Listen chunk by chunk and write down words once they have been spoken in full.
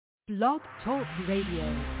Blog Talk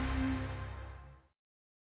Radio.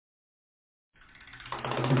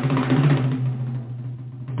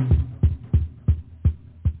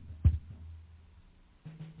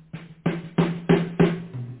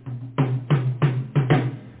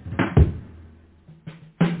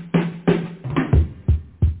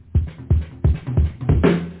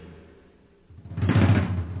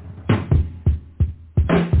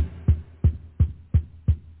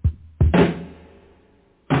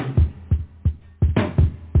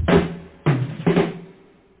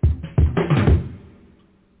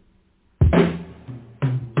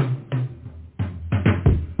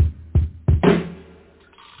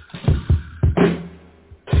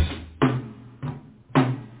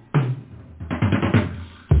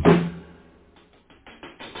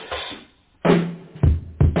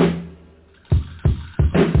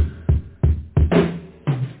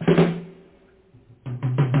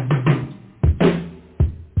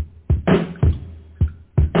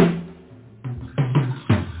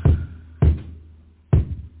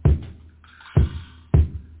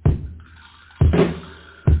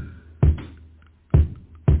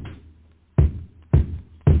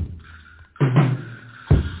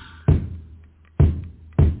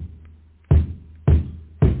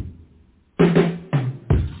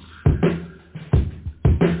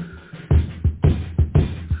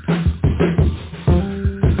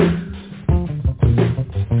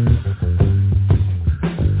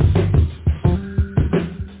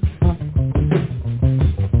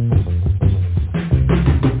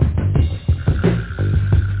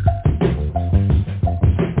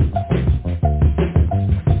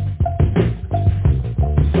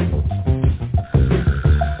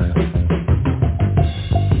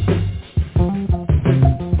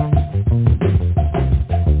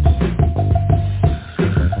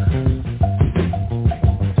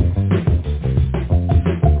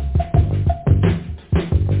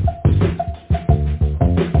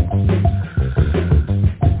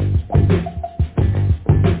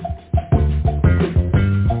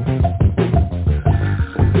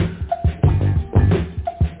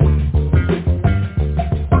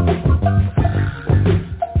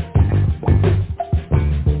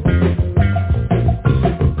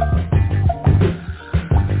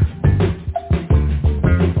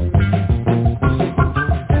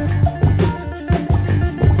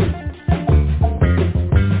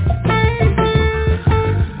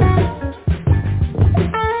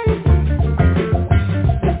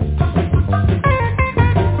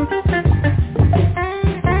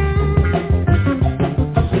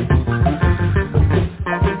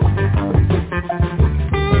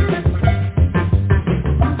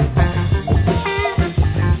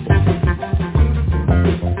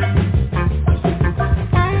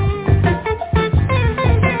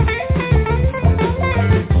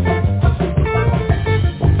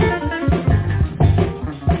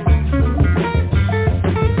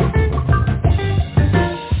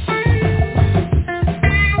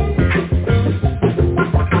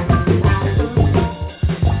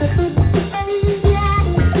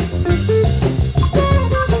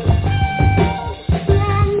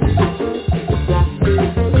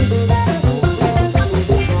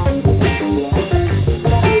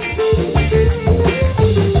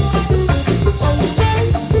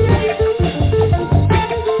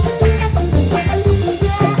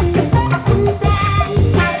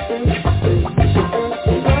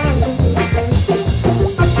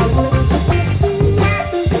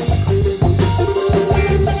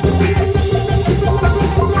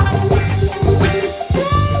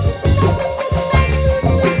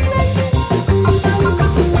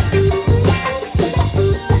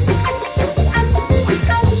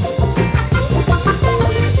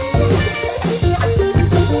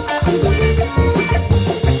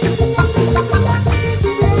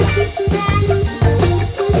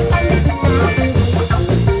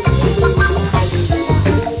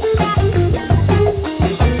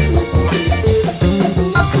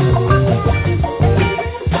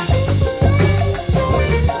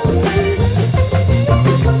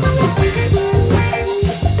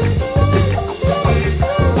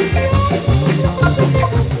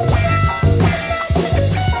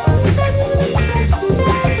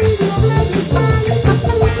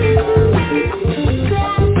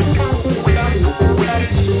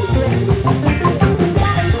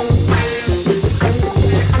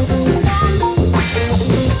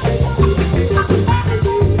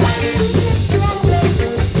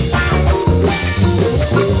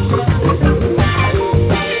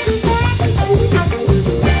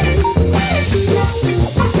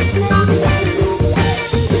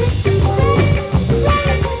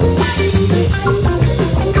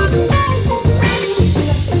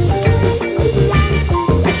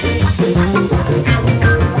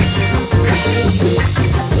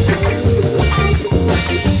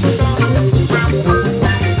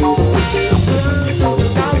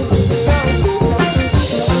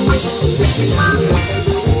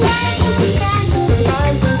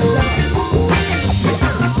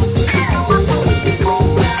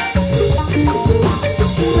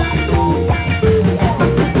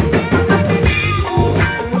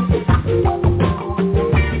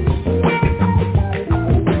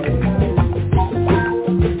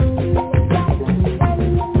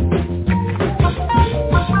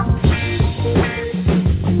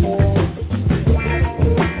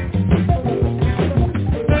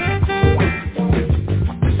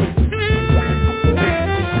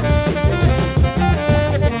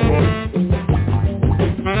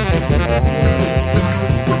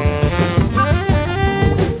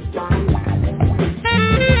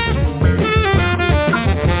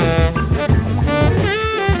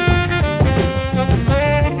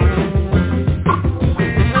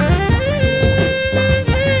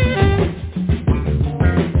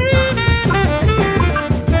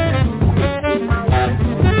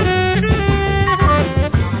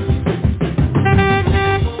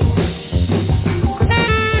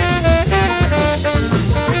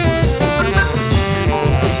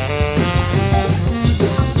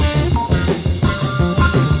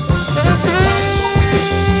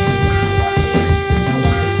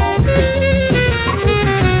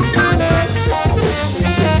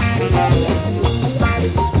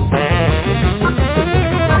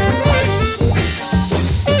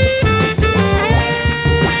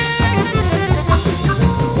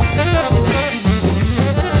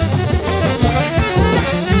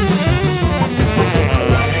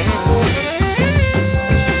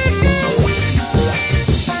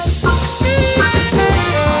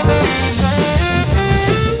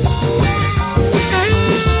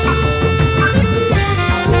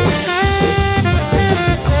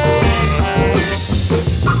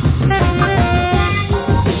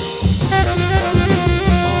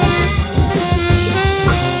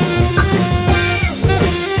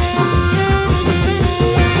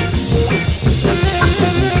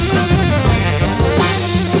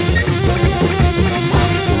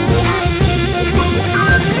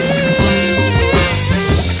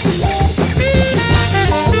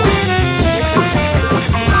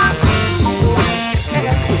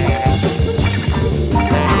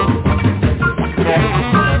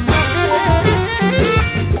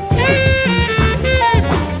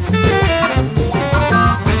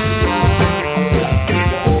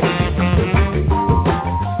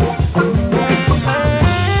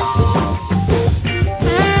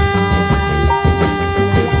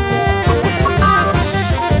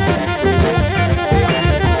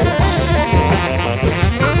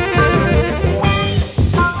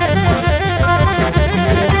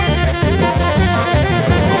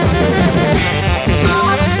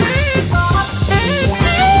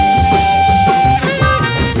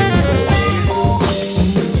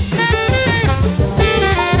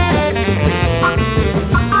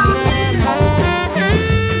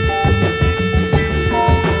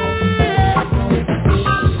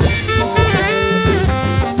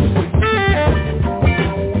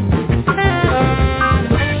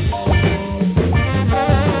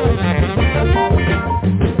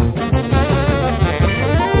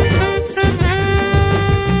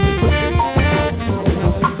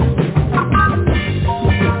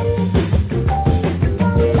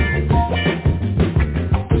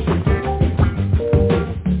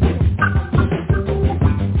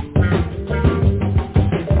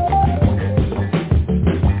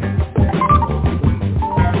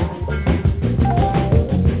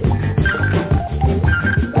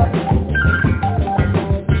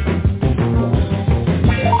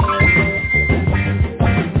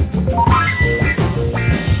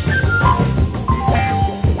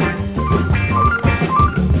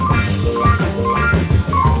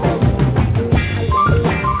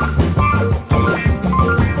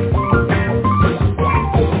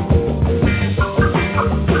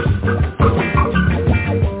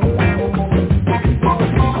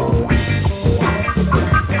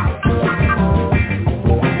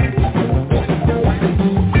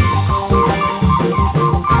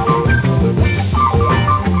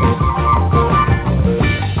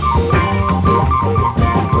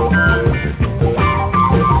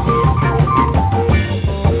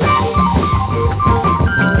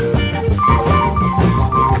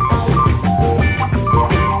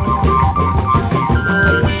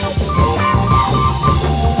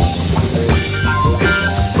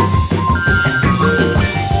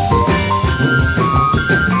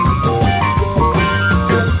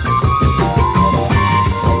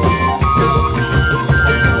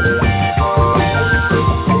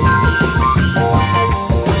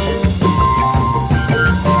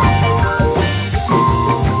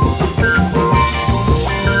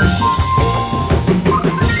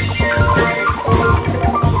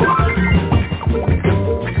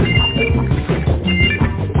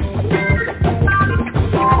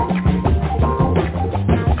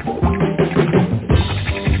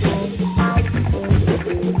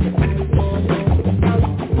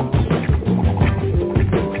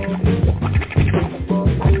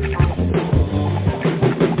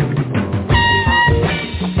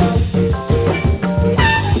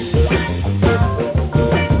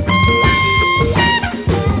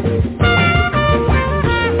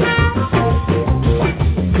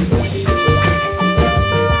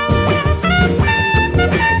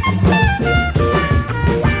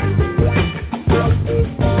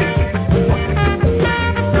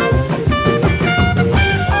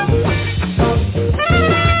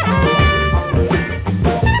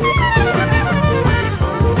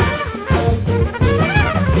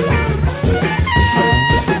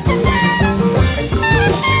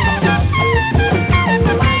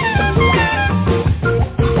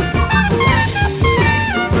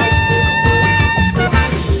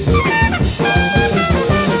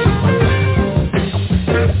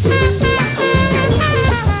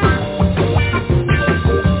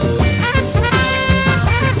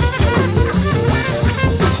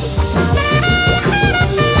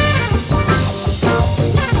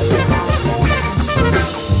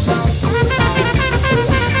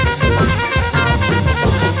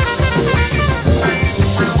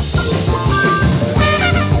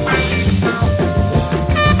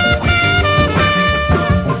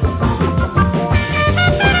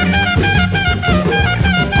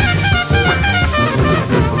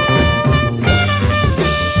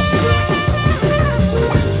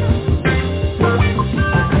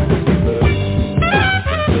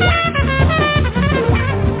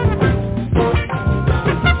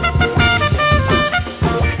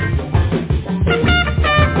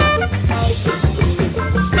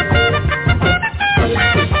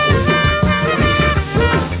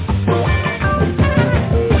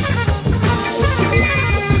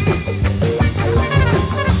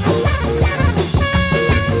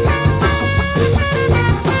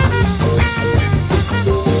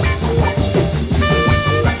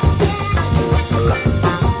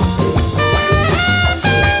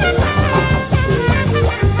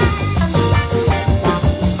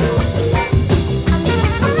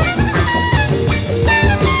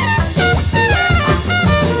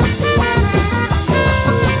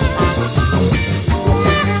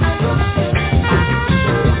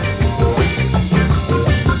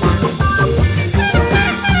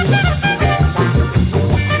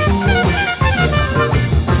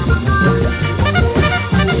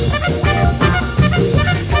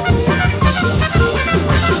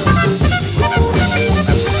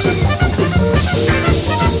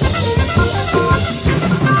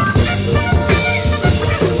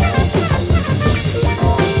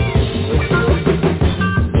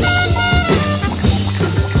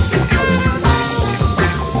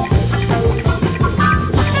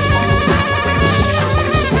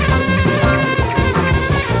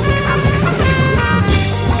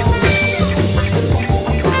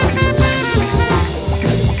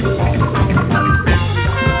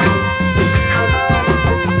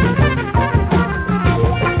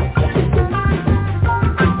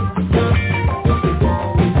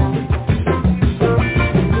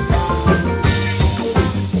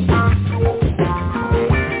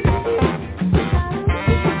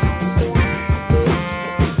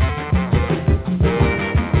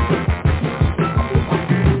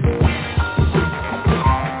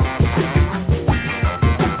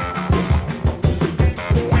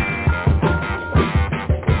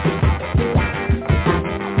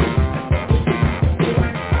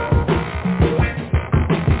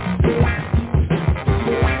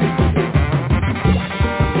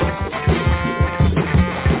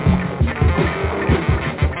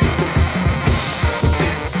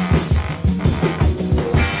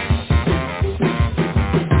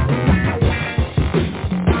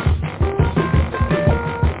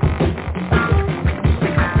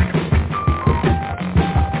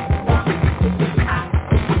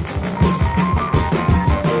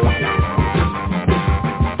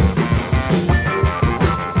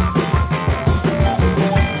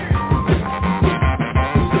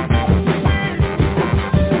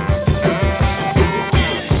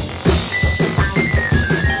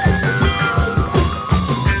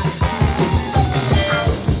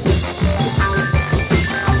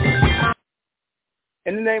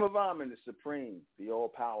 the name of AHMEN, the Supreme, the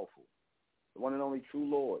All-Powerful, the one and only true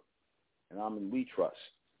Lord, and AHMEN we trust,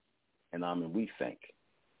 and AHMEN we think,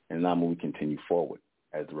 and AHMEN we continue forward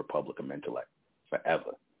as the Republic of Mentellect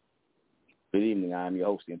forever. Good evening. I'm your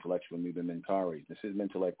host, the intellectual Nuben MENKARAYZZ. This is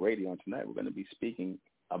MENTELLECT Radio, and tonight we're going to be speaking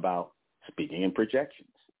about speaking in projections.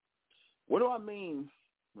 What do I mean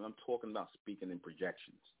when I'm talking about speaking in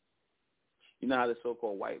projections? You know how the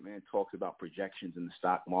so-called white man talks about projections in the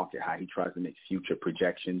stock market, how he tries to make future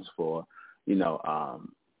projections for,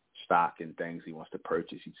 stock and things he wants to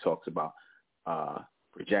purchase. He talks about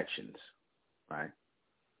projections, right?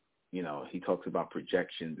 He talks about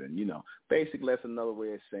projections and, basically that's another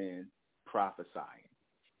way of saying prophesying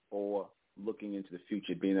or looking into the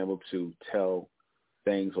future, being able to tell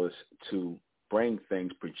things or to bring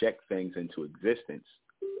things, project things into existence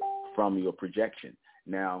from your projection.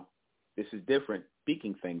 Now, this is different,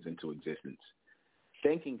 speaking things into existence.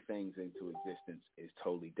 Thinking things into existence is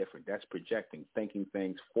totally different. That's projecting, thinking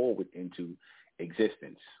things forward into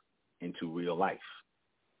existence, into real life,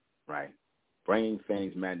 right? Bringing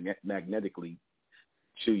things magnetically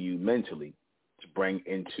to you mentally to bring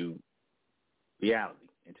into reality,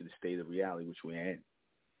 into the state of reality which we're in,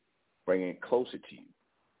 bringing it closer to you.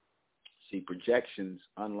 See, projections,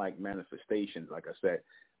 unlike manifestations, like I said,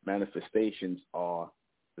 manifestations are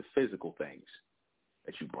the physical things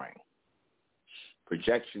that you bring.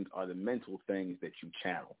 Projections are the mental things that you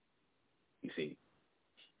channel. You see,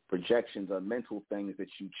 projections are mental things that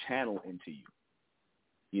you channel into you.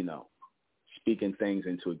 Speaking things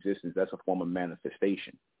into existence, that's a form of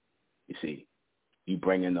manifestation. You see, you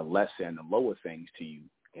bring in the lesser and the lower things to you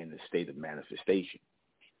in the state of manifestation.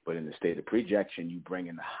 But in the state of projection, you bring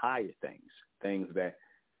in the higher things that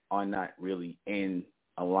are not really in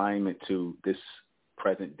alignment to this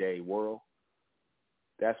present day world.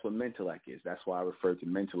 That's what Mentellect is. That's why I refer to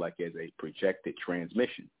Mentellect as a projected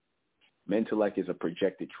transmission. Mentellect is a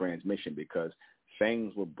projected transmission because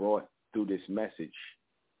things were brought through this message,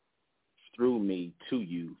 through me to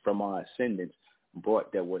you from our ascendants,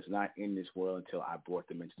 brought that was not in this world until I brought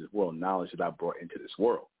them into this world, knowledge that I brought into this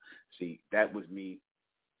world. See, that was me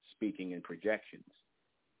speaking in projections,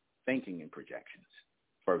 thinking in projections.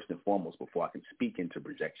 First and foremost, before I can speak into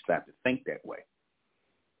projections, I have to think that way.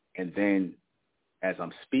 And then as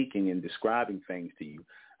I'm speaking and describing things to you,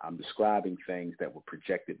 I'm describing things that were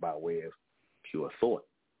projected by way of pure thought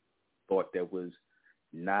that was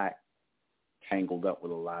not tangled up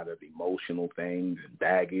with a lot of emotional things and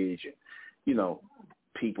baggage and,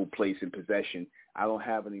 people, place, and possession. I don't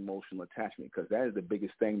have an emotional attachment because that is the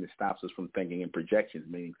biggest thing that stops us from thinking in projections,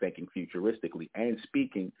 meaning thinking futuristically and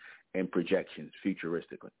speaking in projections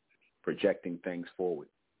futuristically, projecting things forward,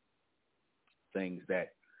 things that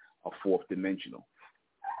are fourth dimensional.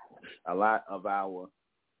 A lot of our,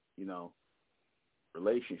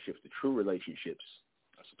 relationships, the true relationships,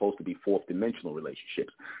 are supposed to be fourth dimensional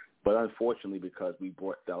relationships. But unfortunately, because we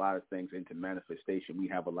brought a lot of things into manifestation, we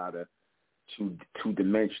have a lot of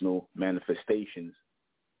two-dimensional manifestations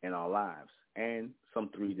in our lives and some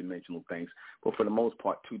three-dimensional things. But for the most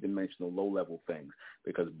part, two-dimensional, low-level things,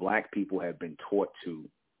 because black people have been taught to,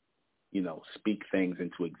 speak things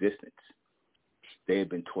into existence. They have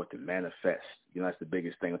been taught to manifest. That's the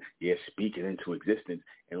biggest thing. Yeah, speak it into existence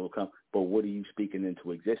and it will come. But what are you speaking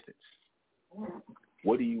into existence?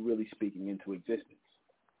 What are you really speaking into existence?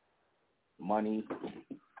 Money,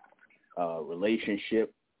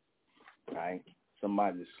 relationship, right?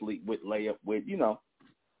 Somebody to sleep with, lay up with,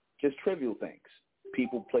 just trivial things.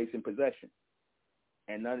 People, place, and possession.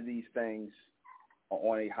 And none of these things are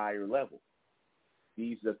on a higher level.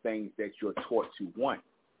 These are things that you're taught to want,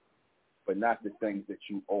 but not the things that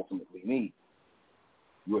you ultimately need.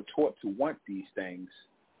 You're taught to want these things,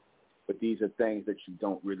 but these are things that you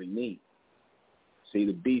don't really need. See,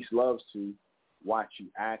 the beast loves to watch you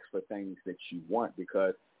ask for things that you want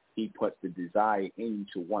because he puts the desire in you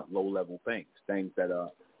to want low-level things, things that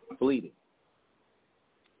are fleeting.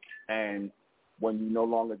 And when you no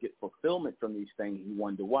longer get fulfillment from these things, you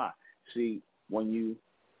wonder why. See, when you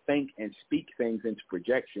think and speak things into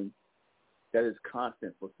projection, that is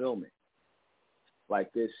constant fulfillment.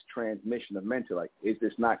 Like this transmission of mental, is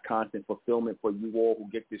this not constant fulfillment for you all who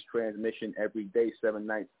get this transmission every day, 7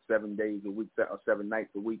 days a week, or 7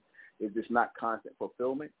 nights a week? Is this not constant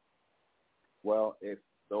fulfillment? Well, if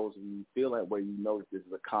those of you feel that way, you know that this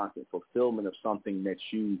is a constant fulfillment of something that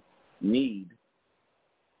you need,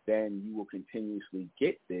 then you will continuously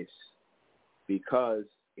get this because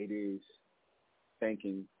it is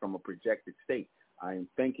thinking from a projected state. I am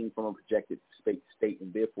thinking from a projected state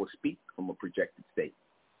and therefore speak from a projected state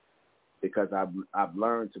because I've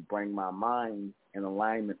learned to bring my mind in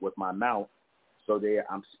alignment with my mouth So there,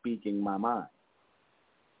 I'm speaking my mind.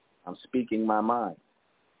 I'm speaking my mind.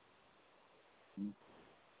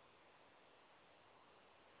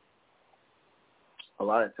 A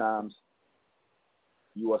lot of times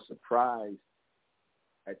you are surprised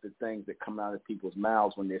at the things that come out of people's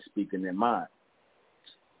mouths when they're speaking their mind.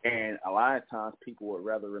 And a lot of times people would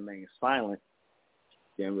rather remain silent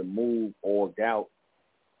than remove all doubt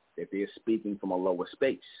that they're speaking from a lower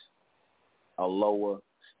space, a lower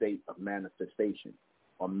state of manifestation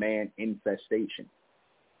or man-infestation.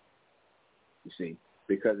 You see,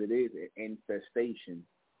 because it is an infestation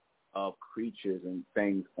of creatures and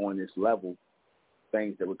things on this level,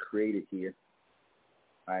 things that were created here,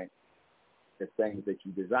 right? The things that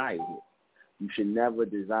you desire here. You should never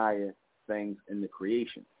desire things in the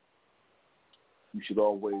creation. You should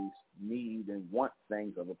always need and want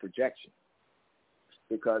things of a projection.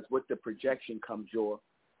 Because with the projection comes your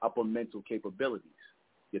upper mental capabilities,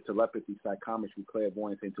 your telepathy, psychometry,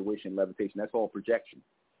 clairvoyance, intuition, levitation. That's all projection.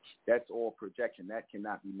 That's all projection. That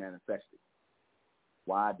cannot be manifested.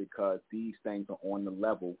 Why? Because these things are on the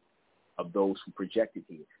level of those who projected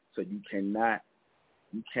here. So you cannot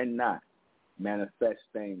manifest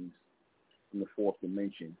things in the fourth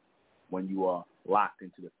dimension when you are locked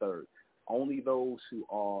into the third. Only those who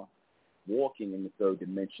are walking in the third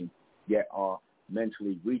dimension yet are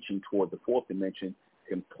mentally reaching toward the fourth dimension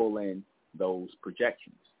can pull in those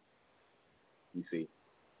projections. You see,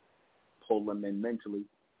 pull them in mentally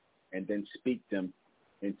and then speak them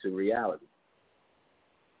into reality.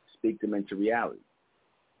 Speak them into reality.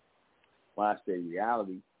 When I say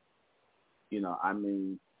reality, I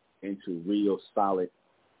mean into real solid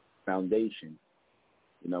foundation,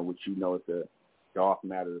 which is the dark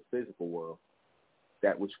matter of the physical world,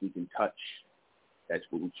 that which we can touch, that's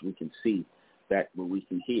which we can see, that what we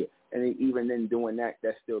can hear. And even in doing that,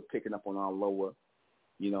 that's still picking up on our lower,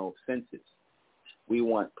 senses. We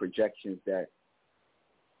want projections that,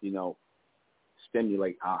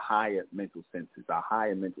 stimulate our higher mental senses, our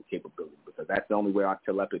higher mental capability, because that's the only way our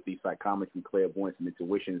telepathy, psychometry, clairvoyance, and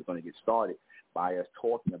intuition is going to get started, by us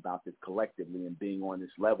talking about this collectively and being on this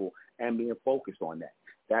level and being focused on that.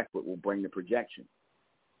 That's what will bring the projection.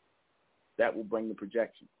 That will bring the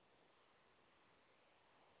projection.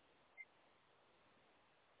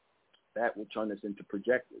 That will turn us into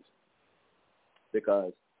projectors,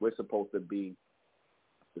 because we're supposed to be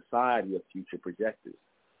a society of future projectors,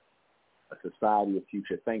 a society of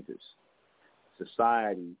future thinkers, a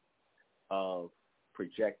society of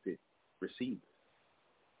projected receivers,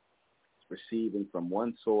 receiving from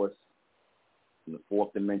one source, from the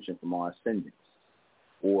fourth dimension, from our ascendants,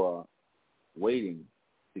 or waiting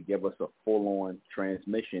to give us a full-on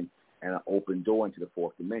transmission and an open door into the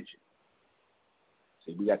fourth dimension.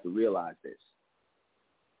 See, we have to realize this.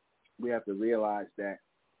 We have to realize that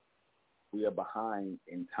we are behind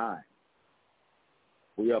in time.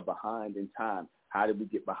 We are behind in time. How did we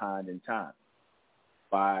get behind in time?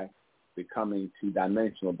 By becoming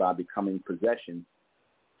two-dimensional, by becoming possessions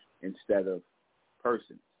instead of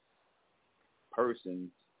persons. Persons,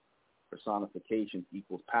 personification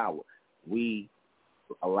equals power. We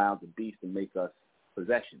allowed the beast to make us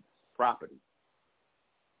possessions, property.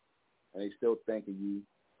 And they still think of you,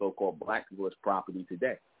 so-called black people, as property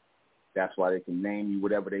today. That's why they can name you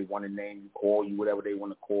whatever they want to name you, call you whatever they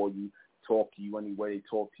want to call you, talk to you any way they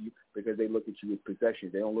talk to you, because they look at you as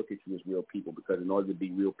possessions. They don't look at you as real people, because in order to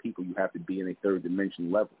be real people, you have to be in a third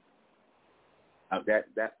dimension level.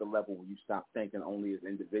 That's the level where you stop thinking only as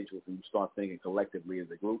individuals and you start thinking collectively as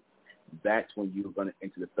a group. That's when you're going to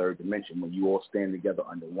enter the third dimension, when you all stand together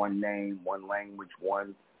under one name, one language,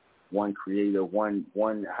 one creator, one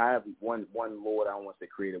Lord. I don't want to say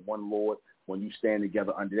creator, one Lord. When you stand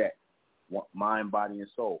together under that, mind, body, and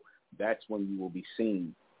soul, that's when you will be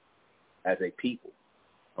seen as a people,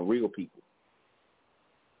 a real people.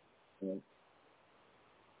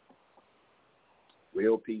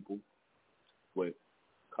 Real people with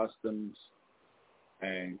customs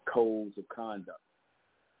and codes of conduct.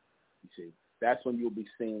 You see, that's when you'll be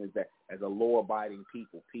seen as a law-abiding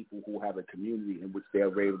people, people who have a community in which they're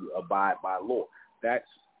able to abide by law. That's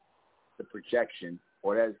the projection,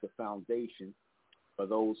 or that is the foundation for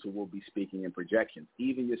those who will be speaking in projections.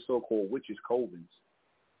 Even your so-called witches, covens.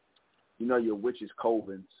 Your witches,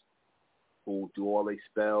 covens, who do all their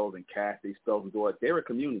spells and cast their spells and do it, they're a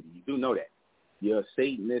community. You do know that. Your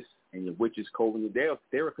Satanists and your witches, covens,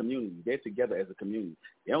 they're a community. They're together as a community.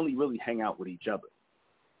 They only really hang out with each other.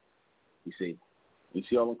 You see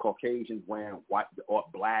all the Caucasians wearing white or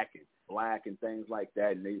black and things like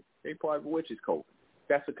that, and they part of a witches' coven.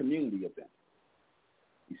 That's a community of them.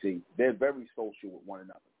 You see, they're very social with one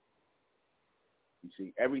another. You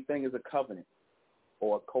see, everything is a covenant.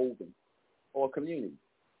 or a coven or a community.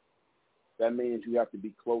 That means you have to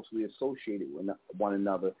be closely associated with one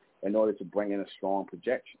another in order to bring in a strong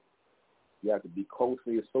projection. You have to be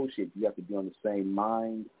closely associated. You have to be on the same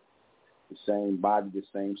mind, the same body, the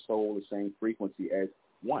same soul, the same frequency as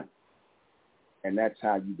one. And that's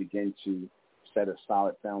how you begin to set a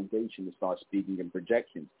solid foundation to start speaking in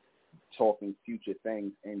projections, talking future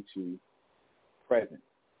things into present,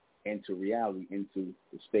 into reality, into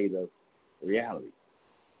the state of reality.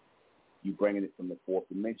 You bringing it from the fourth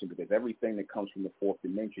dimension, because everything that comes from the fourth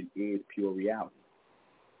dimension is pure reality.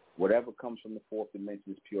 Whatever comes from the fourth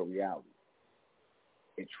dimension is pure reality.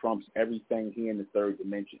 It trumps everything here in the third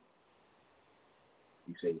dimension.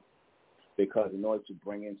 You see? Because in order to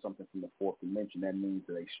bring in something from the fourth dimension, that means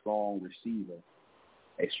that a strong receiver,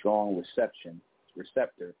 a strong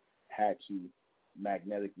receptor had to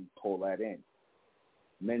magnetically pull that in,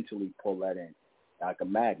 mentally pull that in, like a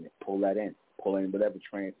magnet, pull in whatever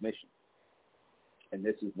transmission. And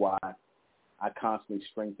this is why I constantly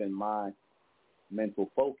strengthen my mental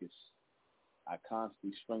focus. I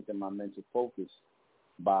constantly strengthen my mental focus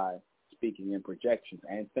by speaking in projections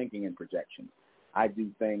and thinking in projections. I do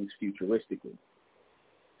things futuristically.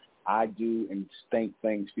 I do and think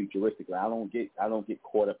things futuristically. I don't get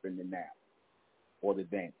caught up in the now or the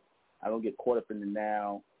then. I don't get caught up in the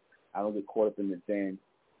now. I don't get caught up in the then.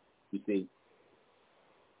 You see,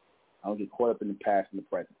 I don't get caught up in the past and the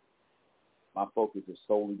present. My focus is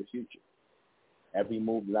solely the future. Every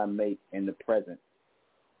move that I make in the present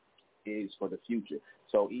is for the future.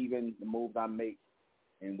 So even the moves I make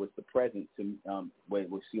and with the present, to what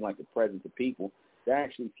would seem like the present to people, they're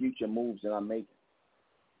actually future moves that I'm making.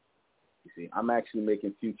 You see, I'm actually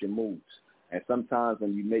making future moves. And sometimes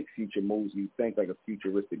when you make future moves, you think like a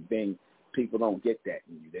futuristic being. People don't get that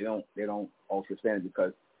in you. They don't understand it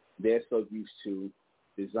because they're so used to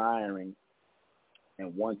desiring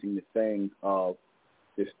and wanting the things of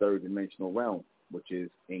this third dimensional realm, which is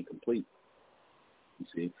incomplete. You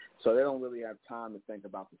see, so they don't really have time to think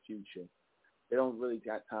about the future. They don't really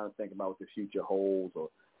got time to think about what the future holds or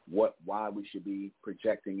why we should be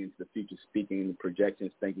projecting into the future, speaking in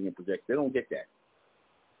projections, thinking in projections. They don't get that.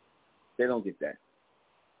 They don't get that.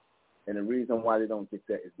 And the reason why they don't get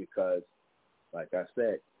that is because, like I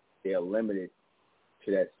said, they are limited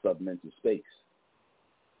to that submental space.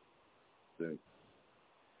 So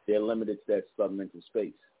they're limited to that submental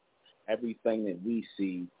space. Everything that we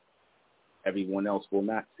see, everyone else will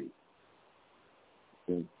not see.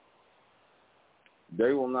 So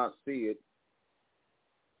they will not see it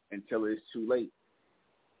until it's too late.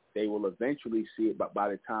 They will eventually see it, but by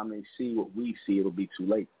the time they see what we see, it'll be too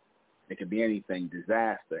late. It could be anything,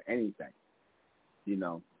 disaster, anything. You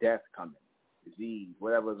know, death coming, disease,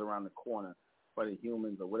 whatever's around the corner for the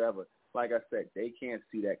humans or whatever. Like I said, they can't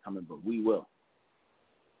see that coming, but we will.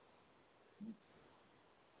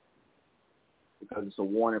 Because it's a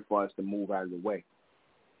warning for us to move out of the way.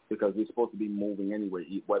 Because we're supposed to be moving anyway,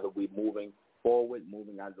 whether we're moving forward,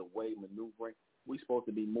 moving out of the way, maneuvering, we're supposed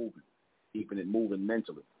to be moving, keeping it moving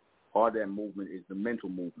mentally. Part of that movement is the mental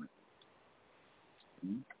movement.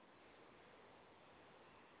 Mm-hmm.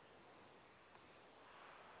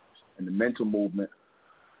 And the mental movement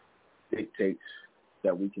dictates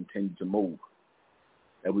that we continue to move,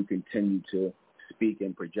 that we continue to speak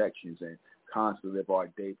in projections and constantly live our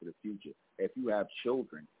day for the future. If you have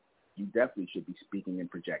children, you definitely should be speaking in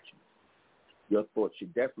projections. Your thoughts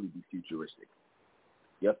should definitely be futuristic.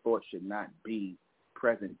 Your thoughts should not be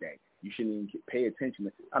present day. You shouldn't even pay attention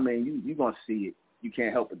to. I mean, you're going to see it. You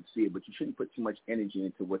can't help but to see it, but you shouldn't put too much energy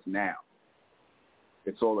into what's now.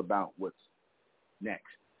 It's all about what's next.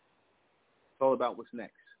 It's all about what's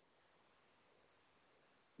next.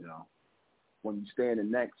 You know, when you stay in the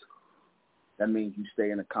next, that means you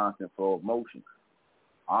stay in a constant flow of motion.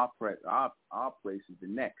 Our place is the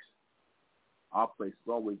next. Our place is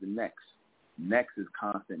always the next. Next is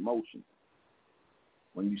constant motion.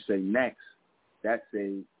 When you say next, that's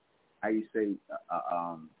how you say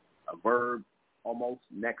a verb almost.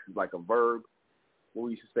 Next is like a verb. What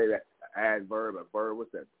we used to say, that adverb, a verb,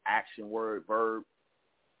 what's that? Action word, verb,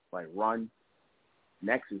 like run.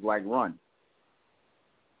 Next is like run.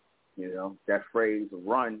 You know, that phrase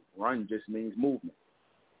run just means movement.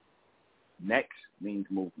 Next means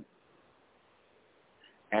movement.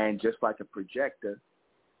 And just like a projector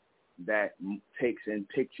that takes in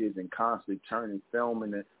pictures and constantly turning film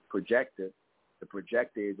in the projector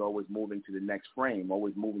is always moving to the next frame,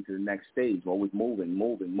 always moving to the next stage, always moving,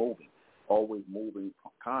 always moving,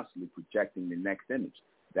 constantly projecting the next image.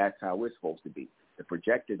 That's how we're supposed to be. The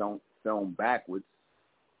projector don't film backwards.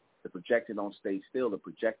 The projector don't stay still. The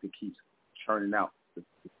projector keeps churning out,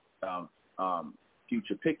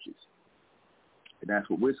 future pictures. And that's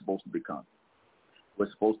what we're supposed to become. We're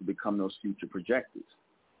supposed to become those future projectors.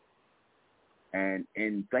 And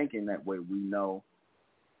in thinking that way, we know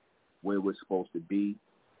where we're supposed to be,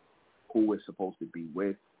 who we're supposed to be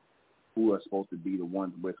with, who are supposed to be the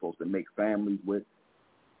ones we're supposed to make families with,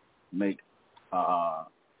 make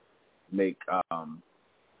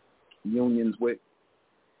unions with,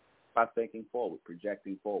 by thinking forward,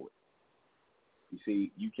 projecting forward. You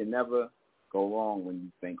see, you can never go wrong when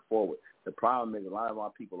you think forward. The problem is a lot of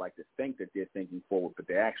our people like to think that they're thinking forward, but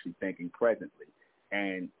they're actually thinking presently.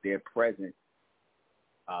 And their present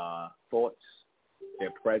thoughts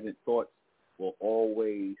will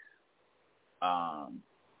always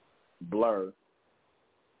blur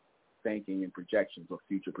thinking and projections or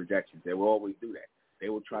future projections. They will always do that. They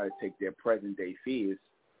will try to take their present day fears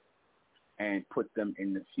and put them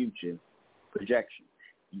in the future projection.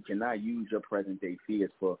 You cannot use your present day fears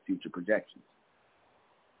for future projections.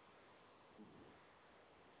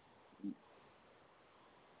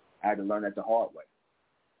 I had to learn that the hard way.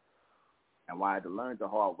 And why I had to learn the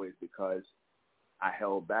hard way is because I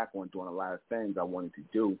held back on doing a lot of things I wanted to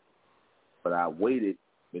do, but I waited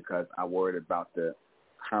because I worried about the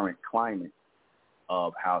current climate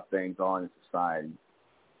of how things are in society.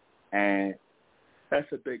 And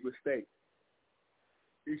that's a big mistake.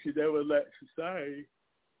 You should never let society,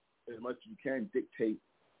 as much as you can, dictate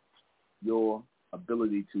your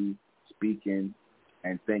ability to speak in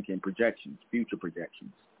and think in projections, future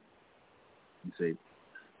projections. You see,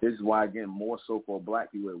 this is why, again, more so for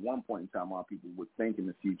black people, at one point in time, our people would think in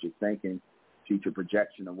the future, thinking future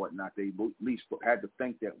projection and whatnot. They at least had to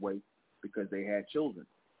think that way because they had children.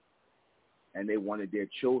 And they wanted their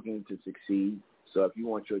children to succeed. So if you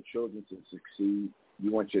want your children to succeed,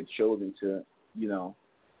 you want your children to,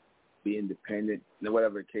 be independent, and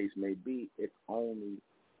whatever the case may be, it's only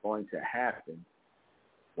going to happen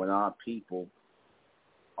when our people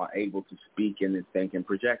are able to speak in and think in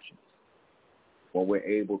projections, when we're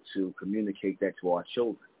able to communicate that to our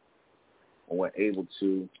children, when we're able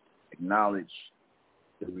to acknowledge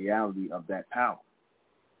the reality of that power,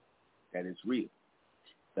 that is real.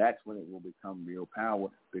 That's when it will become real power,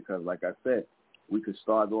 because, like I said, we could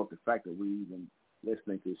start off, the fact that we even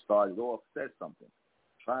listening to start it off says something.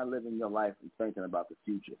 Try living your life and thinking about the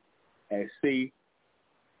future and see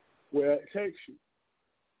where it takes you.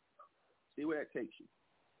 See where it takes you.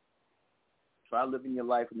 Try living your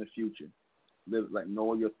life in the future. Know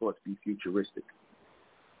all your thoughts be futuristic,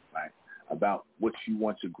 right? About what you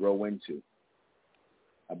want to grow into,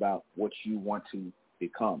 about what you want to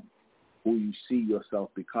become, who you see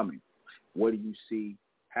yourself becoming. What do you see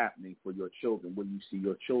happening for your children? What do you see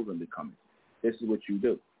your children becoming? This is what you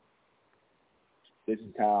do. This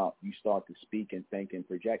is how you start to speak and think in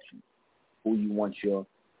projection. Who you want your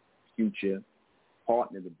future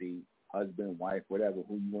partner to be, husband, wife, whatever,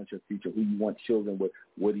 who you want your future, who you want children with,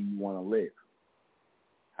 where do you want to live?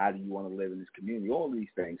 How do you want to live in this community? All these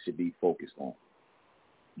things should be focused on.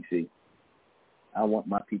 You see, I want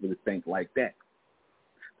my people to think like that.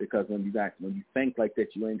 Because when you think like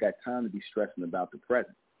that, you ain't got time to be stressing about the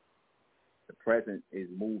present. The present is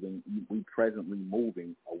moving. We presently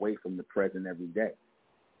moving away from the present every day.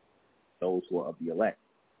 Those who are of the elect.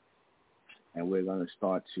 And we're going to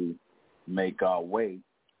start to make our way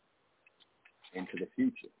into the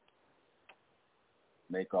future.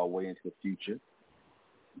 Make our way into the future.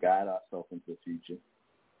 Guide ourselves into the future.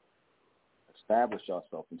 Establish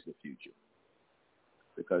ourselves into the future.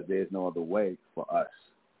 Because there's no other way for us.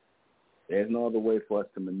 There's no other way for us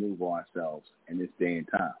to maneuver ourselves in this day and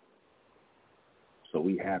time. So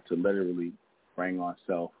we have to literally bring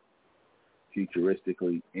ourselves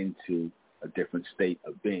futuristically into a different state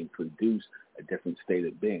of being, produce a different state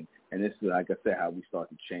of being. And this is, like I said, how we start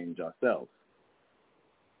to change ourselves.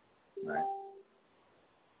 Right?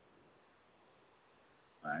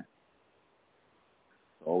 Right?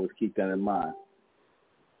 So always keep that in mind.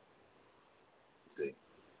 See?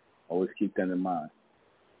 Always keep that in mind.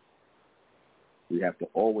 We have to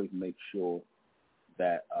always make sure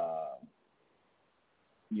that,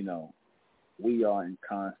 we are in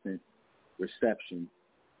constant reception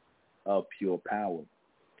of pure power,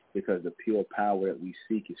 because the pure power that we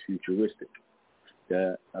seek is futuristic.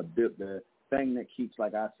 The thing that keeps,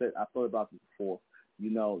 like I said, I thought about this before,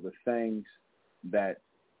 the things that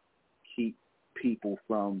keep people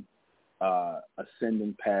from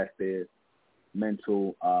ascending past their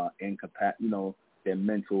mental their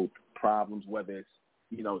mental problems, whether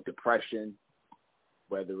it's, depression,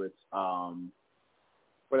 whether it's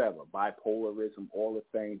whatever, bipolarism, all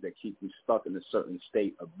the things that keep you stuck in a certain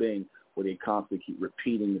state of being where they constantly keep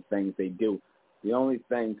repeating the things they do. The only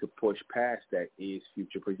thing to push past that is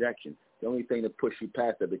future projection. The only thing to push you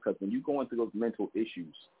past that, because when you're going through those mental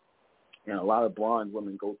issues, and a lot of blonde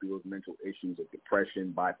women go through those mental issues of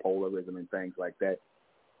depression, bipolarism, and things like that,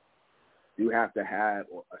 you have to have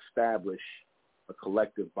or establish a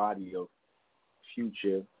collective body of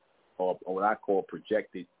future, or what I call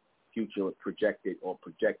projected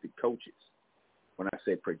coaches. When I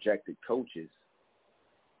say projected coaches,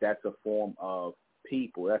 that's a form of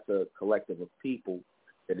people. That's a collective of people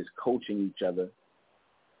that is coaching each other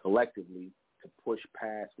collectively to push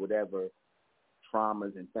past whatever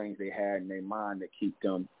traumas and things they had in their mind that keep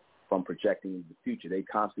them from projecting into the future. They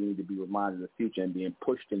constantly need to be reminded of the future and being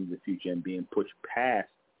pushed into the future and being pushed past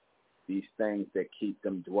these things that keep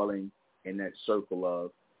them dwelling in that circle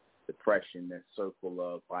of depression, that circle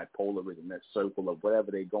of bipolarism, that circle of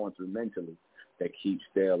whatever they're going through mentally that keeps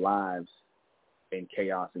their lives in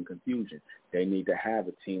chaos and confusion. They need to have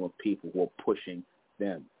a team of people who are pushing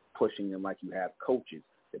them like you have coaches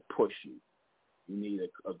that push you. You need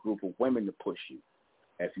a group of women to push you.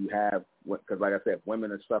 If you have, because like I said, if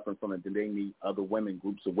women are suffering from it, then they need other women,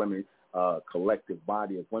 groups of women, collective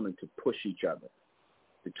body of women to push each other,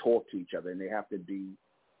 to talk to each other. And they have to be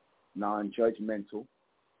non-judgmental.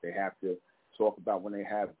 They have to talk about when they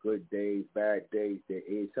have good days, bad days. There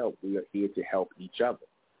is help. We are here to help each other.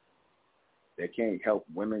 They can't help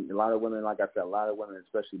women. A lot of women, like I said, a lot of women,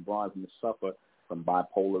 especially blondes, suffer from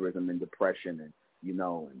bipolarism and depression and,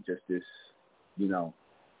 and just this,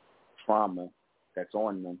 trauma that's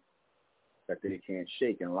on them that they can't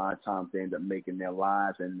shake. And a lot of times they end up making their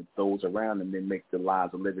lives and those around them, they make their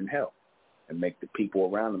lives a living hell and make the people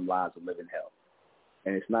around them lives a living hell.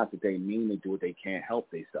 And it's not that they mean to do it. They can't help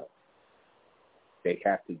themselves. They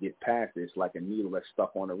have to get past it. It's like a needle that's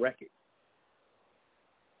stuck on a record.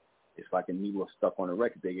 It's like a needle stuck on a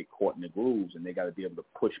record. They get caught in the grooves, and they got to be able to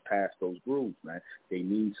push past those grooves, man. They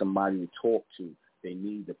need somebody to talk to. They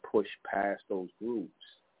need to push past those grooves,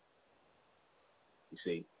 you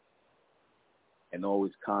see, and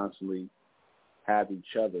always constantly have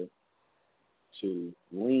each other to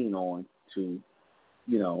lean on to,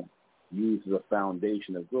 use as a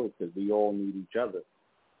foundation of growth, because we all need each other.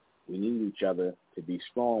 We need each other to be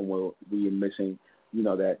strong. Well, we are missing,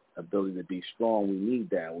 that ability to be strong. We need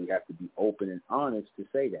that. We have to be open and honest to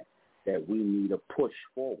say that we need a push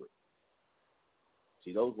forward.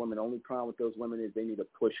 See, those women, the only problem with those women is they need to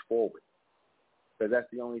push forward, because that's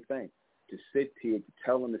the only thing. To sit here, to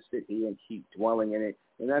tell them to sit here and keep dwelling in it,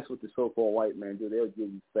 and that's what the so-called white men do. They'll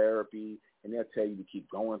give you therapy, and they'll tell you to keep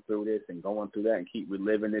going through this and going through that and keep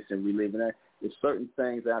reliving this and reliving that. There's certain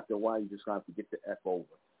things after a while you just have to get the F over.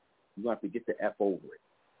 You're going to have to get the F over it.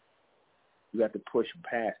 You have to push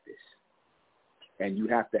past this. And you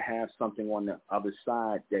have to have something on the other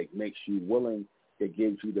side that makes you willing, that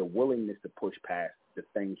gives you the willingness to push past the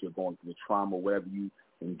things you're going through, the trauma, whatever you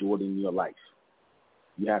endured in your life.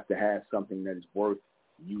 You have to have something that is worth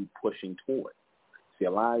you pushing toward. See,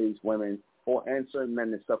 a lot of these women, and certain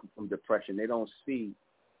men that suffer from depression, they don't see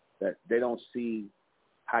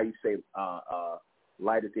how you say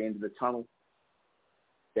light at the end of the tunnel.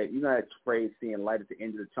 That that phrase, seeing light at the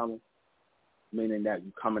end of the tunnel, meaning that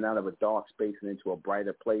you're coming out of a dark space and into a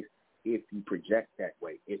brighter place if you project that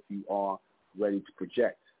way, if you are ready to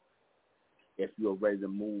project, if you're ready to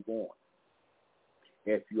move on,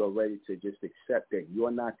 if you're ready to just accept that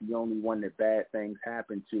you're not the only one that bad things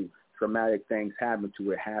happen to, traumatic things happen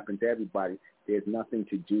to. It happened to everybody. There's nothing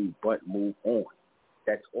to do but move on.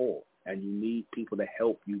 That's all. And you need people to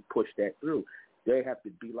help you push that through. They have to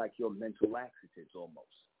be like your mental laxatives almost.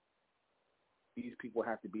 These people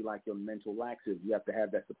have to be like your mental laxatives. You have to have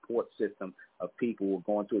that support system of people who are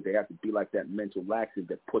going through it. They have to be like that mental laxative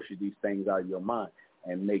that pushes these things out of your mind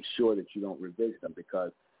and make sure that you don't revisit them.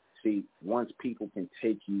 Because, see, once people can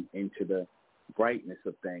take you into the brightness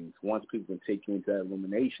of things, once people can take you into that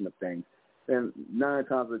illumination of things, then 9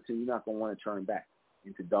 times out of 10, you're not going to want to turn back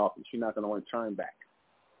into darkness. You're not going to want to turn back.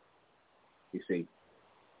 You see,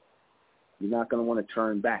 you're not going to want to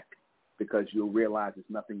turn back because you'll realize there's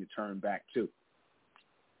nothing to turn back to.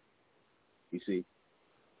 You see,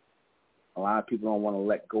 a lot of people don't want to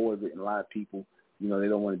let go of it, and a lot of people, they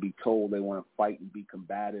don't want to be told. They want to fight and be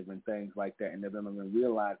combative and things like that, and they don't even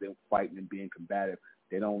realize they're fighting and being combative.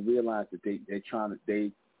 They don't realize that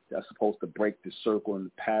they're supposed to break the circle and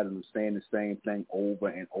the pattern of saying the same thing over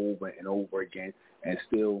and over and over again and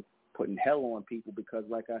still putting hell on people because,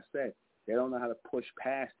 like I said, they don't know how to push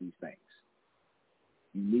past these things.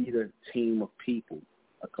 You need a team of people,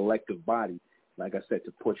 a collective body, like I said,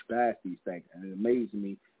 to push past these things. And it amazes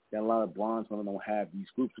me that a lot of bronze women don't have these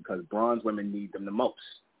groups because bronze women need them the most.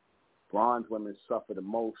 bronze women suffer the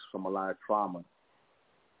most from a lot of trauma,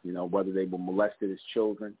 you know, whether they were molested as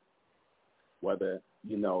children, whether,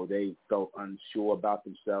 you know, they felt unsure about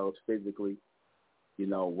themselves physically, you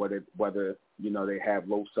know, whether you know, they have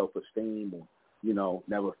low self-esteem or, you know,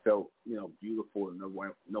 never felt, you know, beautiful. And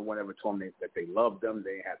no one ever told them that they loved them.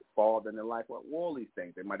 They had a father in their life. Well, all these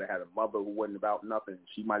things. They might have had a mother who wasn't about nothing.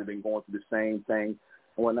 She might have been going through the same thing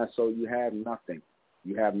and whatnot. So you have nothing.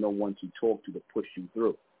 You have no one to talk to push you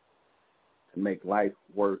through, to make life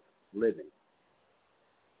worth living.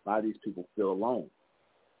 A lot of these people feel alone.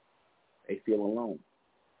 They feel alone.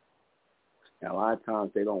 And a lot of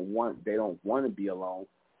times they don't want to be alone.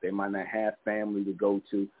 They might not have family to go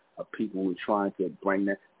to, or people who are trying to bring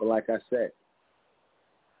that. But like I said,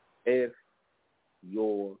 if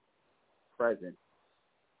your presence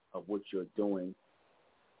of what you're doing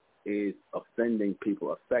is offending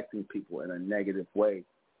people, affecting people in a negative way,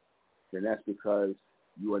 then that's because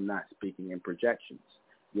you are not speaking in projections.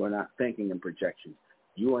 You are not thinking in projections.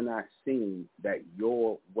 You are not seeing that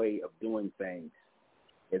your way of doing things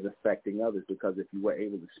is affecting others, because if you were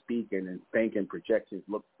able to speak and think in projections,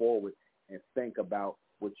 look forward and think about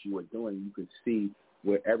what you are doing, you can see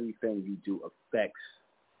where everything you do affects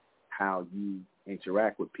how you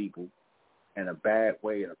interact with people in a bad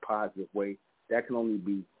way, in a positive way. That can only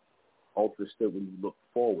be understood when you look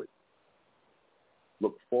forward.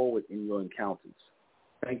 Look forward in your encounters.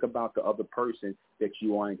 Think about the other person that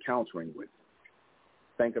you are encountering with.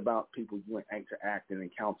 Think about people you interact and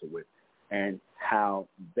encounter with, and how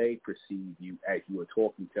they perceive you as you are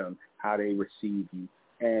talking to them, how they receive you.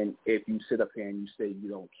 And if you sit up here and you say you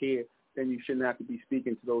don't care, then you shouldn't have to be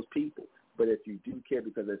speaking to those people. But if you do care,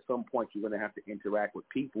 because at some point you're going to have to interact with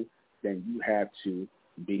people, then you have to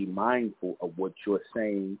be mindful of what you're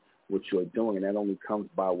saying, what you're doing. And that only comes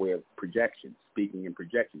by way of projection, speaking in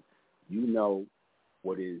projection. You know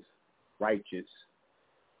what is righteous.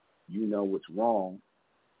 You know what's wrong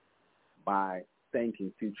by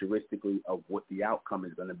thinking futuristically of what the outcome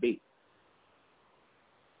is going to be.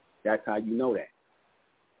 That's how you know that.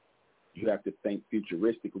 You have to think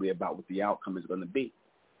futuristically about what the outcome is going to be.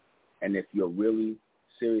 And if you're really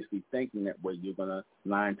seriously thinking that way, you're going to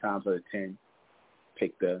 9 times out of 10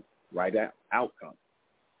 pick the right outcome,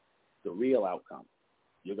 the real outcome.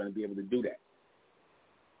 You're going to be able to do that.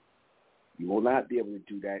 You will not be able to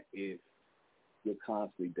do that if you're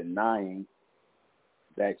constantly denying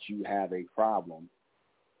that you have a problem,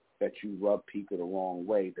 that you rub people the wrong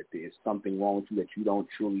way, that there is something wrong with you, that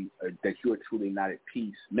you are truly not at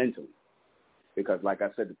peace mentally. Because like I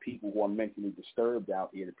said, the people who are mentally disturbed out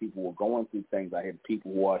here, the people who are going through things out here, the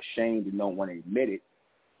people who are ashamed and don't want to admit it,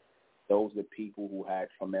 those are the people who had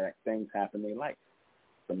traumatic things happen in their life,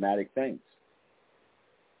 traumatic things.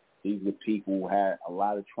 These are the people who had a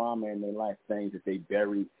lot of trauma in their life, things that they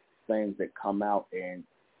buried, things that come out in,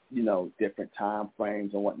 you know, different time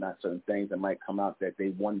frames and whatnot, certain things that might come out that they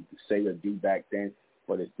wanted to say or do back then,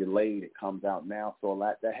 but it's delayed, it comes out now. So a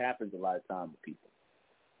lot that happens a lot of times with people.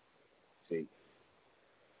 See?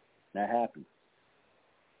 That happens.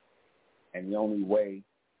 And the only way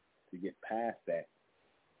to get past that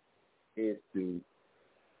is through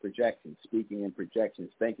projections, speaking in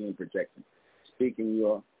projections, thinking in projections, speaking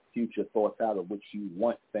your future thoughts out of what you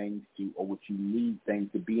want things to, or what you need things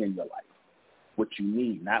to be in your life. What you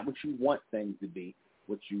need, not what you want things to be,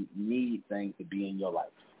 what you need things to be in your life.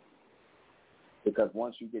 Because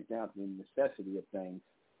once you get down to the necessity of things,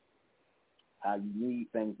 how you need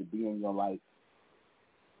things to be in your life,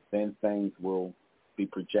 then things will be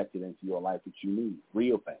projected into your life that you need.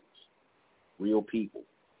 Real things, real people,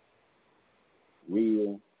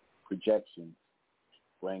 real projections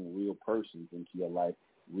bring real persons into your life,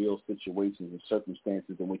 real situations and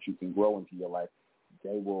circumstances in which you can grow into your life.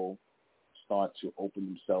 They will start to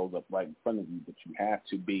open themselves up right in front of you, but you have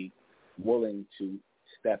to be willing to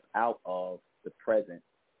step out of the present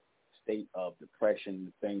state of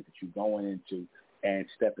depression, the things that you're going into, and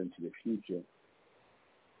step into the future,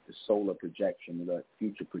 the solar projection, the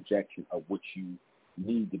future projection of what you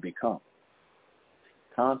need to become.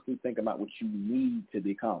 Constantly think about what you need to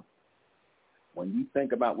become. When you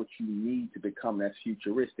think about what you need to become, that's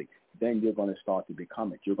futuristic. Then you're going to start to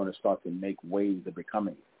become it. You're going to start to make ways of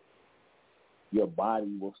becoming it. Your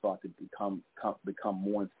body will start to become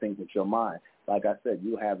more in sync with your mind. Like I said,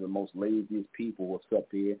 you'll have the most laziest people who will sit up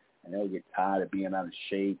here and they'll get tired of being out of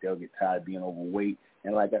shape. They'll get tired of being overweight.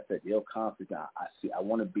 And like I said, they'll constantly, I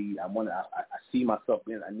see myself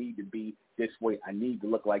being, I need to be this way. I need to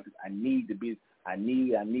look like this. I need to be, I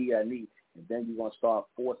need. And then you're going to start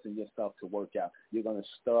forcing yourself to work out. You're going to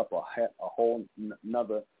stir up a whole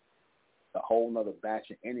nother batch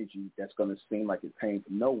of energy that's going to seem like it came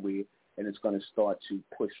from nowhere. and it's going to start to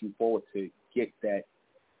push you forward to get that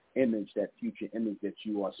image, that future image that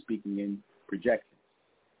you are speaking in projection.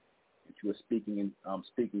 That you are speaking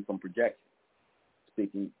from projection,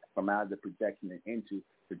 speaking from out of the projection and into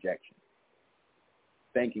projection,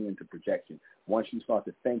 thinking into projection. Once you start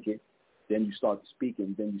to think it, then you start to speak it,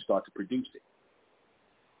 and then you start to produce it.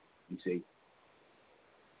 You see,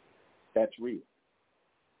 that's real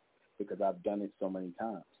because I've done it so many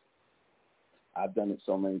times. I've done it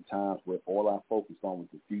so many times where all I focused on was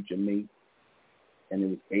the future me,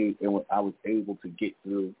 and I was able to get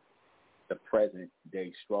through the present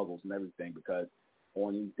day struggles and everything because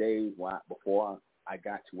on these days before I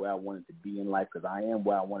got to where I wanted to be in life, because I am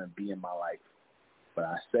where I want to be in my life, but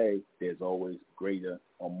I say there's always greater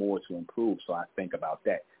or more to improve, so I think about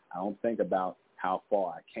that. I don't think about how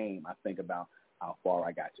far I came. I think about how far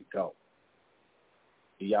I got to go.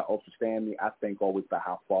 Do y'all understand me? I think always about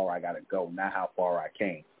how far I got to go, not how far I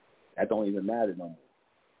came. That don't even matter no more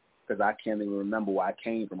because I can't even remember where I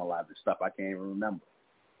came from. A lot of this stuff I can't even remember.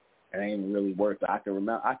 It ain't even really worth it. I can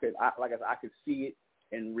remember. I could see it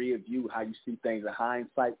in rear view, how you see things in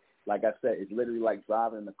hindsight. Like I said, it's literally like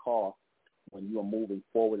driving in the car when you are moving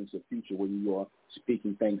forward into the future, when you are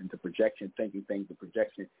speaking things into projection, thinking things into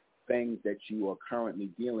projection. Things that you are currently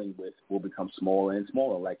dealing with will become smaller and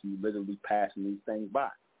smaller, like you literally passing these things by.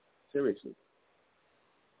 Seriously.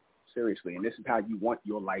 And this is how you want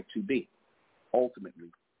your life to be. Ultimately,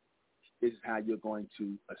 this is how you're going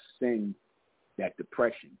to ascend that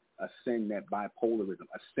depression, ascend that bipolarism,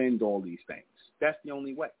 ascend all these things. That's the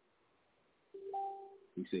only way.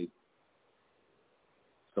 You see?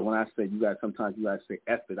 So when I say sometimes you got to say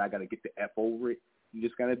F it, I got to get the F over it, you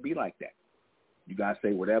just got to be like that. You got to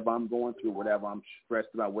say whatever I'm going through, whatever I'm stressed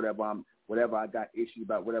about, whatever I got issues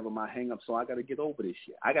about, whatever my hang up. So I got to get over this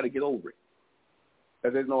shit. I got to get over it.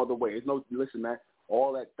 Because there's no other way. Listen, man,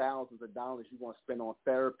 all that thousands of dollars you're going to spend on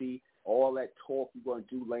therapy, all that talk you're going to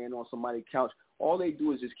do laying on somebody's couch, all they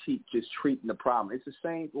do is just keep treating the problem. It's the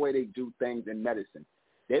same way they do things in medicine.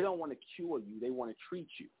 They don't want to cure you. They want to treat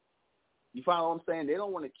you. You follow what I'm saying? They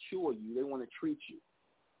don't want to cure you. They want to treat you.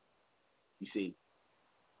 You see?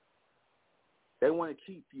 They want to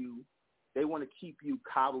keep you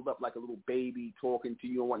coddled up like a little baby, talking to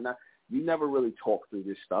you and whatnot. You never really talk through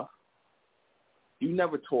this stuff. You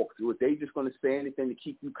never talk through it. They just going to say anything to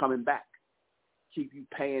keep you coming back, keep you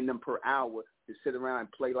paying them per hour to sit around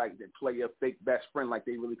and play your fake best friend like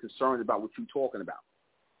they really concerned about what you're talking about.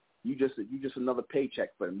 You just another paycheck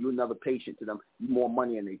for them. You're another patient to them. You more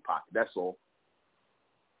money in their pocket. That's all.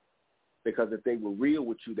 Because if they were real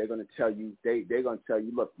with you, they're going to tell you,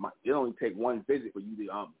 look, it only take one visit for you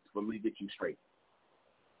to for me to get you straight.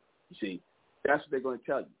 You see, that's what they're going to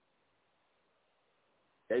tell you.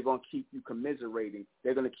 They're going to keep you commiserating.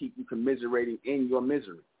 They're going to keep you commiserating in your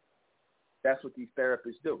misery. That's what these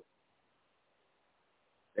therapists do.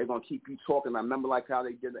 They're going to keep you talking. I remember like how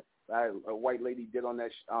they did it. A white lady did on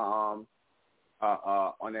that on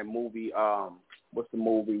that movie. What's the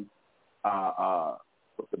movie?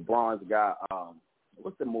 With the bronze guy,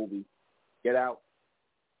 what's the movie? Get Out.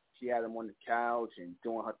 She had him on the couch and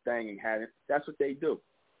doing her thing and had him. That's what they do.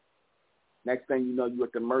 Next thing you know, you're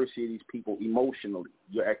at the mercy of these people emotionally.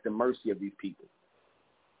 You're at the mercy of these people.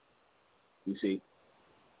 You see?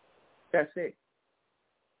 That's it.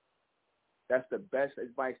 That's the best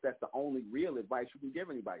advice. That's the only real advice you can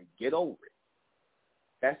give anybody. Get over it.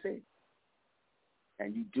 That's it.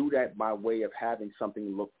 And you do that by way of having something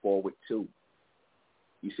to look forward to.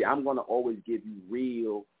 You see, I'm going to always give you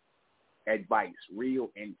real advice,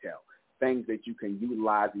 real intel, things that you can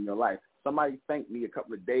utilize in your life. Somebody thanked me a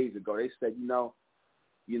couple of days ago. They said, though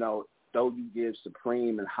you give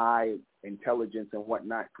supreme and high intelligence and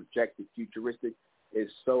whatnot, projected, futuristic,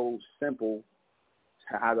 it's so simple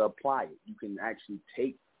to how to apply it. You can actually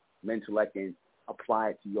take MENTELLECT and apply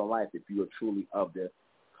it to your life if you are truly of the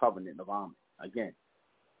covenant of AHMEN. Again,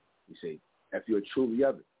 you see, if you're truly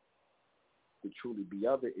of it. To truly be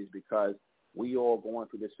of it is because we all going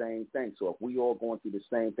through the same thing. So if we all going through the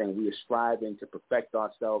same thing, we are striving to perfect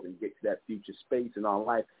ourselves and get to that future space in our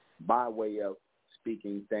life by way of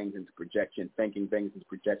speaking things into projection, thinking things into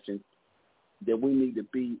projection, then we need to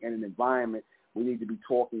be in an environment. We need to be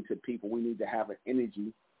talking to people. We need to have an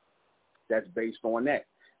energy that's based on that.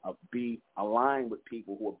 Be aligned with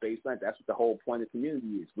people who are based on that. That's what the whole point of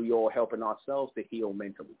community is. We all helping ourselves to heal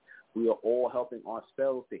mentally. We are all helping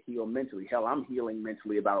ourselves to heal mentally. Hell, I'm healing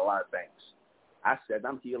mentally about a lot of things. I said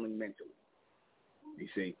I'm healing mentally. You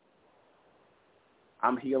see,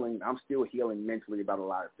 I'm still healing mentally about a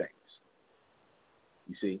lot of things.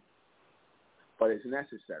 You see, but it's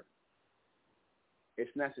necessary.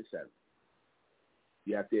 It's necessary.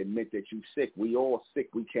 You have to admit that you're sick. We all sick.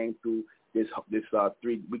 We came through this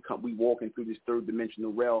we walking through this third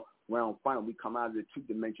dimensional realm. Finally, we come out of the two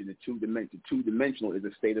dimension. The two dimensional is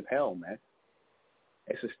a state of hell, man.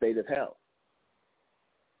 It's a state of hell.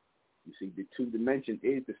 You see, the two dimension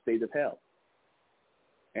is the state of hell,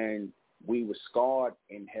 and we were scarred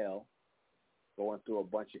in hell, going through a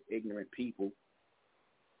bunch of ignorant people.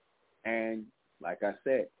 And like I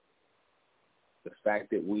said, the fact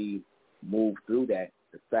that we move through that,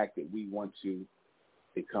 the fact that we want to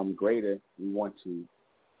become greater, we want to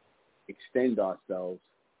extend ourselves,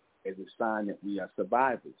 is a sign that we are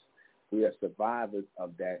survivors. We are survivors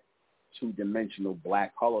of that two-dimensional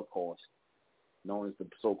black holocaust known as the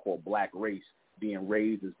so-called black race, being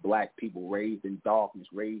raised as black people, raised in darkness,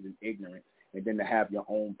 raised in ignorance, and then to have your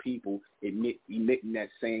own people emitting that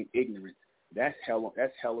same ignorance. That's hell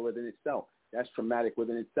within itself. That's traumatic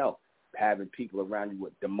within itself. Having people around you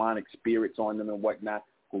with demonic spirits on them and whatnot,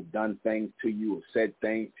 who've done things to you or said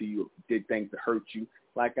things to you or did things to hurt you.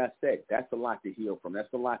 Like I said, that's a lot to heal from.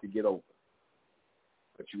 That's a lot to get over.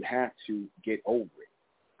 But you have to get over it.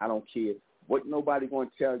 I don't care what nobody going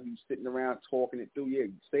to tell you sitting around talking it through. Yeah,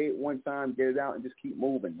 say it one time, get it out, and just keep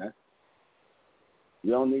moving, man.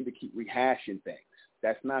 You don't need to keep rehashing things.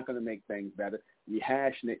 That's not going to make things better.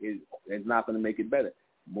 Rehashing it is not going to make it better.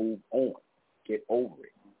 Move on. Get over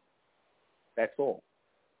it. That's all.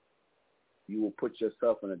 You will put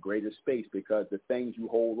yourself in a greater space because the things you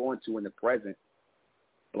hold on to in the present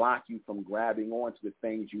block you from grabbing on to the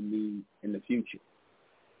things you need in the future.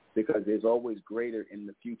 Because there's always greater in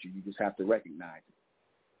the future. You just have to recognize it.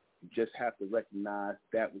 You just have to recognize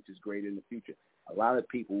that which is greater in the future. A lot of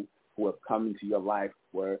people who have come into your life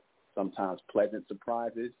were sometimes pleasant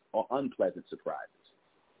surprises or unpleasant surprises.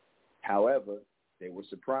 However, they were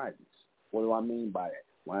surprises. What do I mean by that?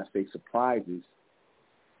 When I say surprises,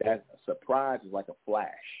 that a surprise is like a flash.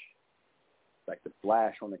 Like the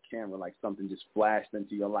flash on the camera, like something just flashed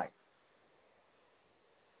into your life.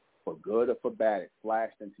 For good or for bad, it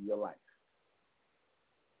flashed into your life.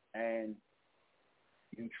 And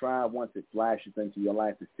you try once it flashes into your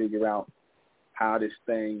life to figure out how this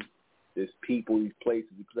thing, this people, these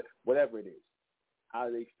places, whatever it is, how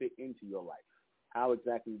do they fit into your life? How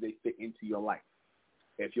exactly do they fit into your life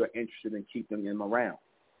if you're interested in keeping them around?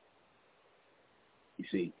 You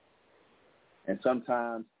see, and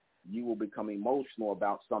sometimes you will become emotional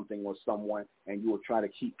about something or someone, and you will try to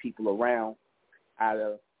keep people around out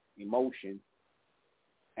of emotion,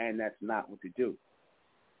 and that's not what to do,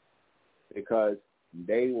 because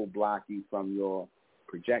they will block you from your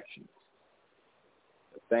projections.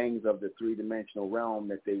 The things of the three-dimensional realm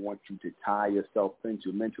that they want you to tie yourself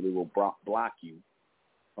into mentally will block you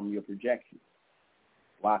from your projections,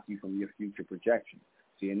 block you from your future projections.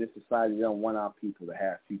 See, in this society, they don't want our people to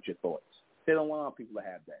have future thoughts. They don't want our people to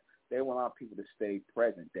have that. They want our people to stay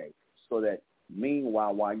present day, so that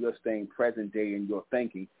meanwhile, while you're staying present day in your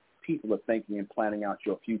thinking, people are thinking and planning out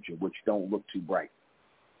your future, which don't look too bright.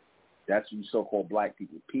 That's you so-called black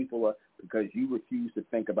people. People are, because you refuse to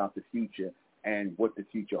think about the future and what the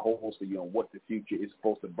future holds for you and what the future is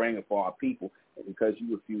supposed to bring for our people, and because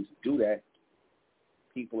you refuse to do that,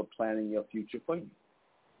 people are planning your future for you.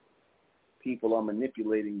 People are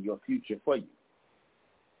manipulating your future for you.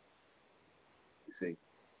 You see,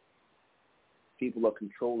 people are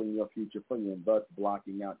controlling your future for you and thus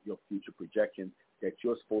blocking out your future projections that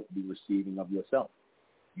you're supposed to be receiving of yourself.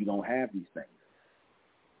 You don't have these things.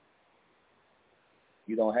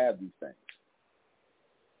 You don't have these things.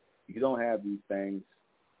 You don't have these things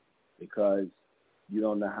because you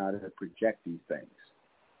don't know how to project these things.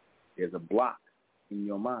 There's a block in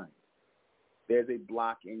your mind. There's a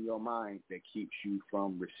block in your mind that keeps you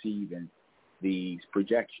from receiving these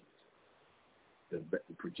projections, the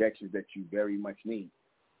projections that you very much need.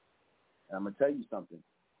 And I'm going to tell you something.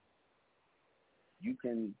 You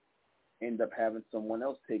can end up having someone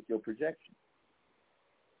else take your projection.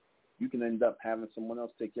 You can end up having someone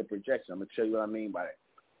else take your projection. I'm going to tell you what I mean by that.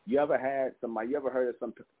 You ever heard of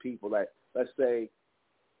some people that, let's say,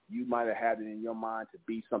 you might have had it in your mind to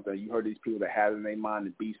be something. You heard these people that had it in their mind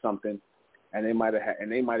to be something, and they might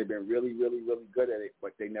have been really, really, really good at it,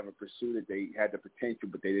 but they never pursued it. They had the potential,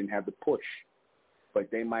 but they didn't have the push.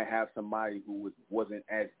 But they might have somebody who wasn't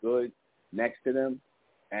as good next to them,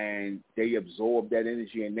 and they absorbed that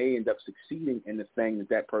energy, and they end up succeeding in the thing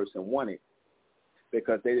that person wanted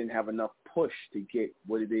because they didn't have enough push to get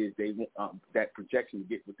what it is they that projection to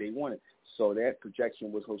get what they wanted. So that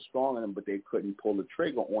projection was so strong in them, but they couldn't pull the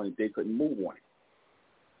trigger on it. They couldn't move on it.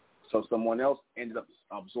 So someone else ended up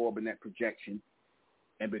absorbing that projection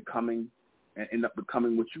and ended up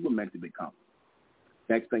becoming what you were meant to become.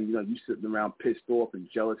 Next thing you know, you sitting around pissed off and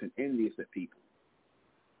jealous and envious at people.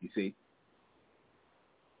 You see?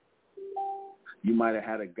 You might have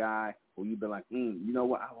had a guy where you've been like, you know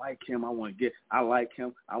what, I like him. I like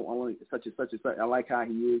him. I want such and such and such. I like how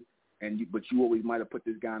he is. But you always might have put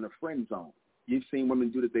this guy in the friend zone. You've seen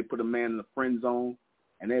women do that. They put a man in the friend zone,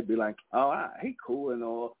 and they'd be like, oh, he cool and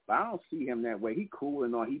all, but I don't see him that way. He cool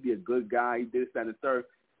and all. He'd be a good guy. He did this, that, and the third,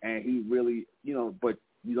 and he really, but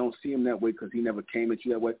you don't see him that way because he never came at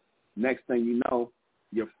you that way. Next thing you know,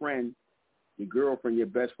 your friend, your girlfriend, your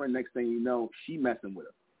best friend, next thing you know, she messing with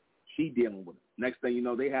him. She dealing with him. Next thing you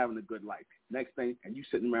know, they having a good life. Next thing, and you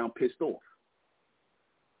sitting around pissed off.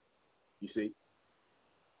 You see?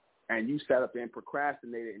 And you sat up there and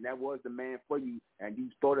procrastinated, and that was the man for you, and you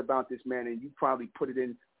thought about this man, and you probably put it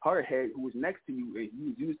in her head who was next to you, and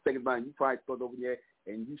you was thinking about it, and you probably thought over there,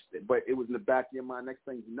 but it was in the back of your mind. Next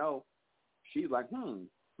thing you know, she's like, man,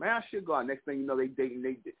 I should go out. Next thing you know, they dating,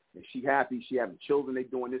 and she happy, she having children, they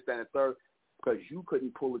doing this, that, and the third, because you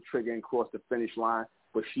couldn't pull the trigger and cross the finish line,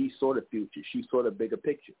 but she saw the future. She saw the bigger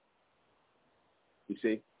picture. You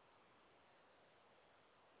see?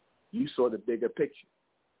 You saw the bigger picture.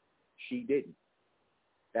 She didn't.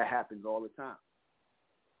 That happens all the time.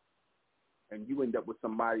 And you end up with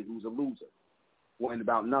somebody who's a loser, worrying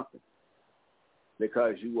about nothing,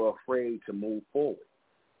 because you were afraid to move forward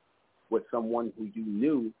with someone who you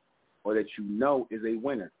knew or that you know is a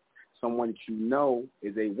winner. Someone that you know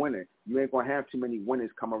is a winner. You ain't going to have too many winners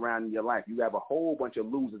come around in your life. You have a whole bunch of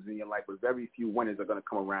losers in your life, but very few winners are going to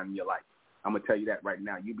come around in your life. I'm going to tell you that right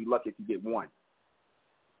now. You'll be lucky if you get one.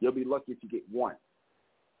 You'll be lucky if you get one.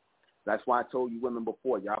 That's why I told you women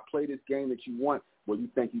before, y'all play this game that you want where you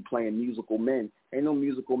think you playing musical men. Ain't no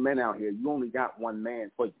musical men out here. You only got one man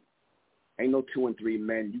for you. Ain't no 2 and 3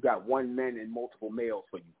 men. You got one man and multiple males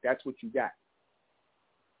for you. That's what you got.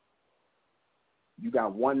 You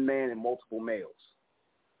got one man and multiple males.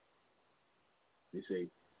 You see?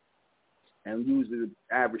 And usually the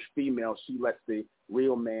average female, she lets the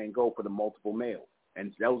real man go for the multiple male.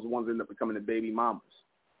 And those are the ones that end up becoming the baby mamas.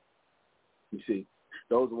 You see?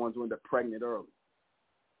 Those are the ones who end up pregnant early.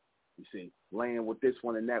 You see? Laying with this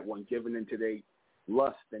one and that one, giving into their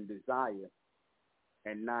lust and desire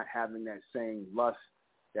and not having that same lust,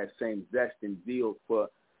 that same zest and zeal for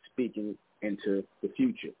speaking into the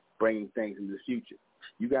future, bringing things into the future.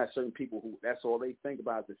 You got certain people who that's all they think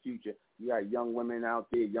about is the future. You got young women out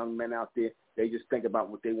there, young men out there, they just think about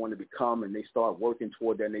what they want to become and they start working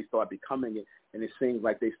toward that and they start becoming it. And it seems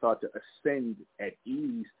like they start to ascend at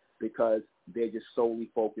ease because they're just solely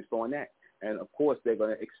focused on that. And, of course, they're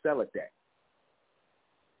going to excel at that.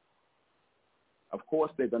 Of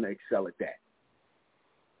course they're going to excel at that.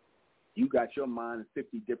 You got your mind in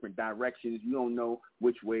 50 different directions. You don't know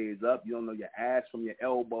which way is up. You don't know your ass from your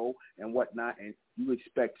elbow and whatnot. And you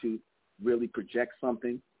expect to really project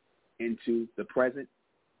something into the present.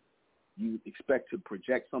 You expect to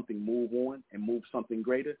project something, move on, and move something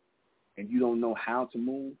greater. And you don't know how to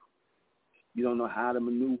move. You don't know how to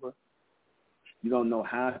maneuver. You don't know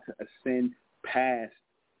how to ascend past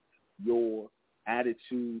your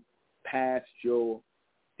attitude, past your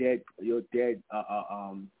dead,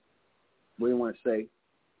 what do you want to say?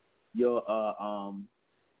 Your,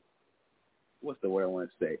 what's the word I want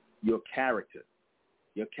to say? Your character.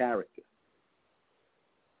 Your character.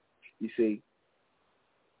 You see,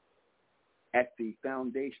 at the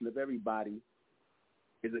foundation of everybody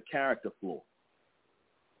is a character flaw.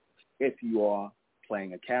 If you are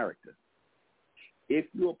playing a character. If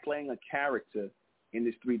you're playing a character in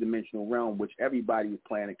this 3-dimensional realm, which everybody is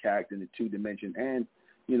playing a character in the 2-dimension, and,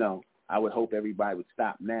 I would hope everybody would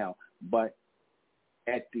stop now, but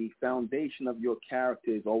at the foundation of your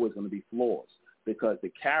character is always going to be flaws, because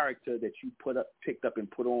the character that you picked up and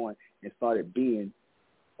put on and started being,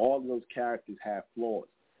 all of those characters have flaws.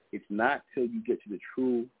 It's not till you get to the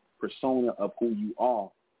true persona of who you are,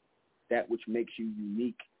 that which makes you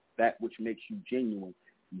unique, that which makes you genuine,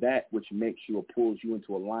 that which makes you or pulls you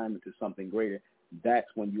into alignment to something greater, that's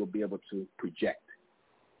when you'll be able to project.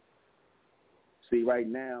 See, right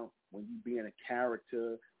now, when you being a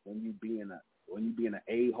character, when you being an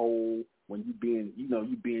a-hole, when you being,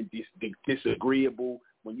 you being disagreeable,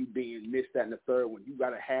 when you being this, that, and the third, when you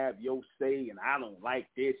got to have your say, and I don't like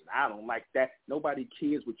this, and I don't like that, nobody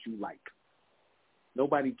cares what you like.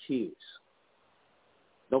 Nobody cares.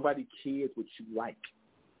 Nobody cares what you like.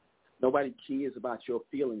 Nobody cares about your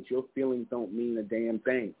feelings. Your feelings don't mean a damn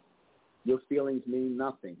thing. Your feelings mean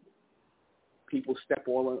nothing. People step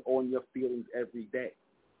on your feelings every day.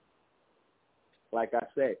 Like I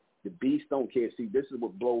said, the beast don't care. See, this is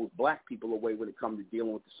what blows black people away when it comes to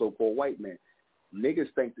dealing with the so-called white man.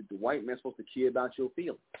 Niggas think that the white man's supposed to care about your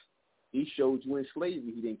feelings. He showed you in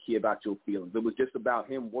slavery he didn't care about your feelings. It was just about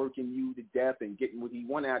him working you to death and getting what he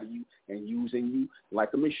wanted out of you and using you like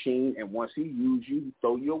a machine. And once he used you, he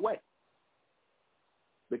throw you away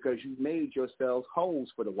because you made yourselves hoes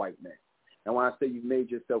for the white man. And when I say you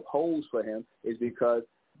made yourself hoes for him, is because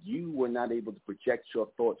you were not able to project your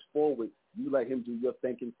thoughts forward. You let him do your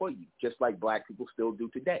thinking for you, just like black people still do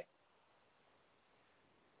today.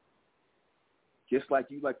 Just like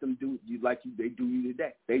you let them do, they do you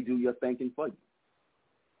today. They do your thinking for you.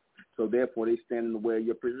 So therefore, they stand in the way of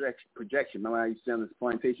your projection. Remember how you stand on this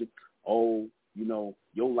plantation? Oh, you know,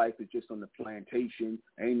 your life is just on the plantation.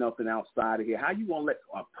 Ain't nothing outside of here. How you gonna let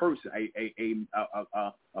a person,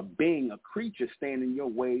 a being, a creature, stand in your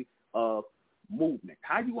way of movement?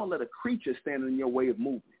 How you gonna let a creature stand in your way of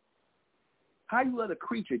movement? How you let a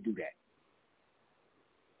creature do that?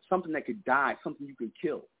 Something that could die, something you could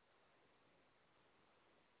kill.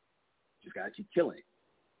 Just got to keep killing it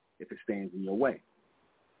if it stands in your way.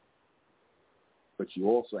 But you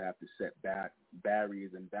also have to set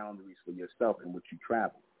barriers and boundaries for yourself in which you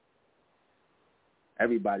travel.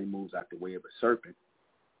 Everybody moves out the way of a serpent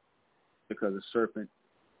because a serpent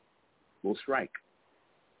will strike.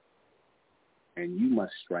 And you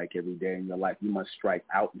must strike every day in your life. You must strike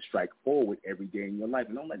out and strike forward every day in your life.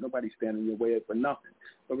 And don't let nobody stand in your way for nothing.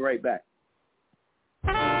 We'll be right back.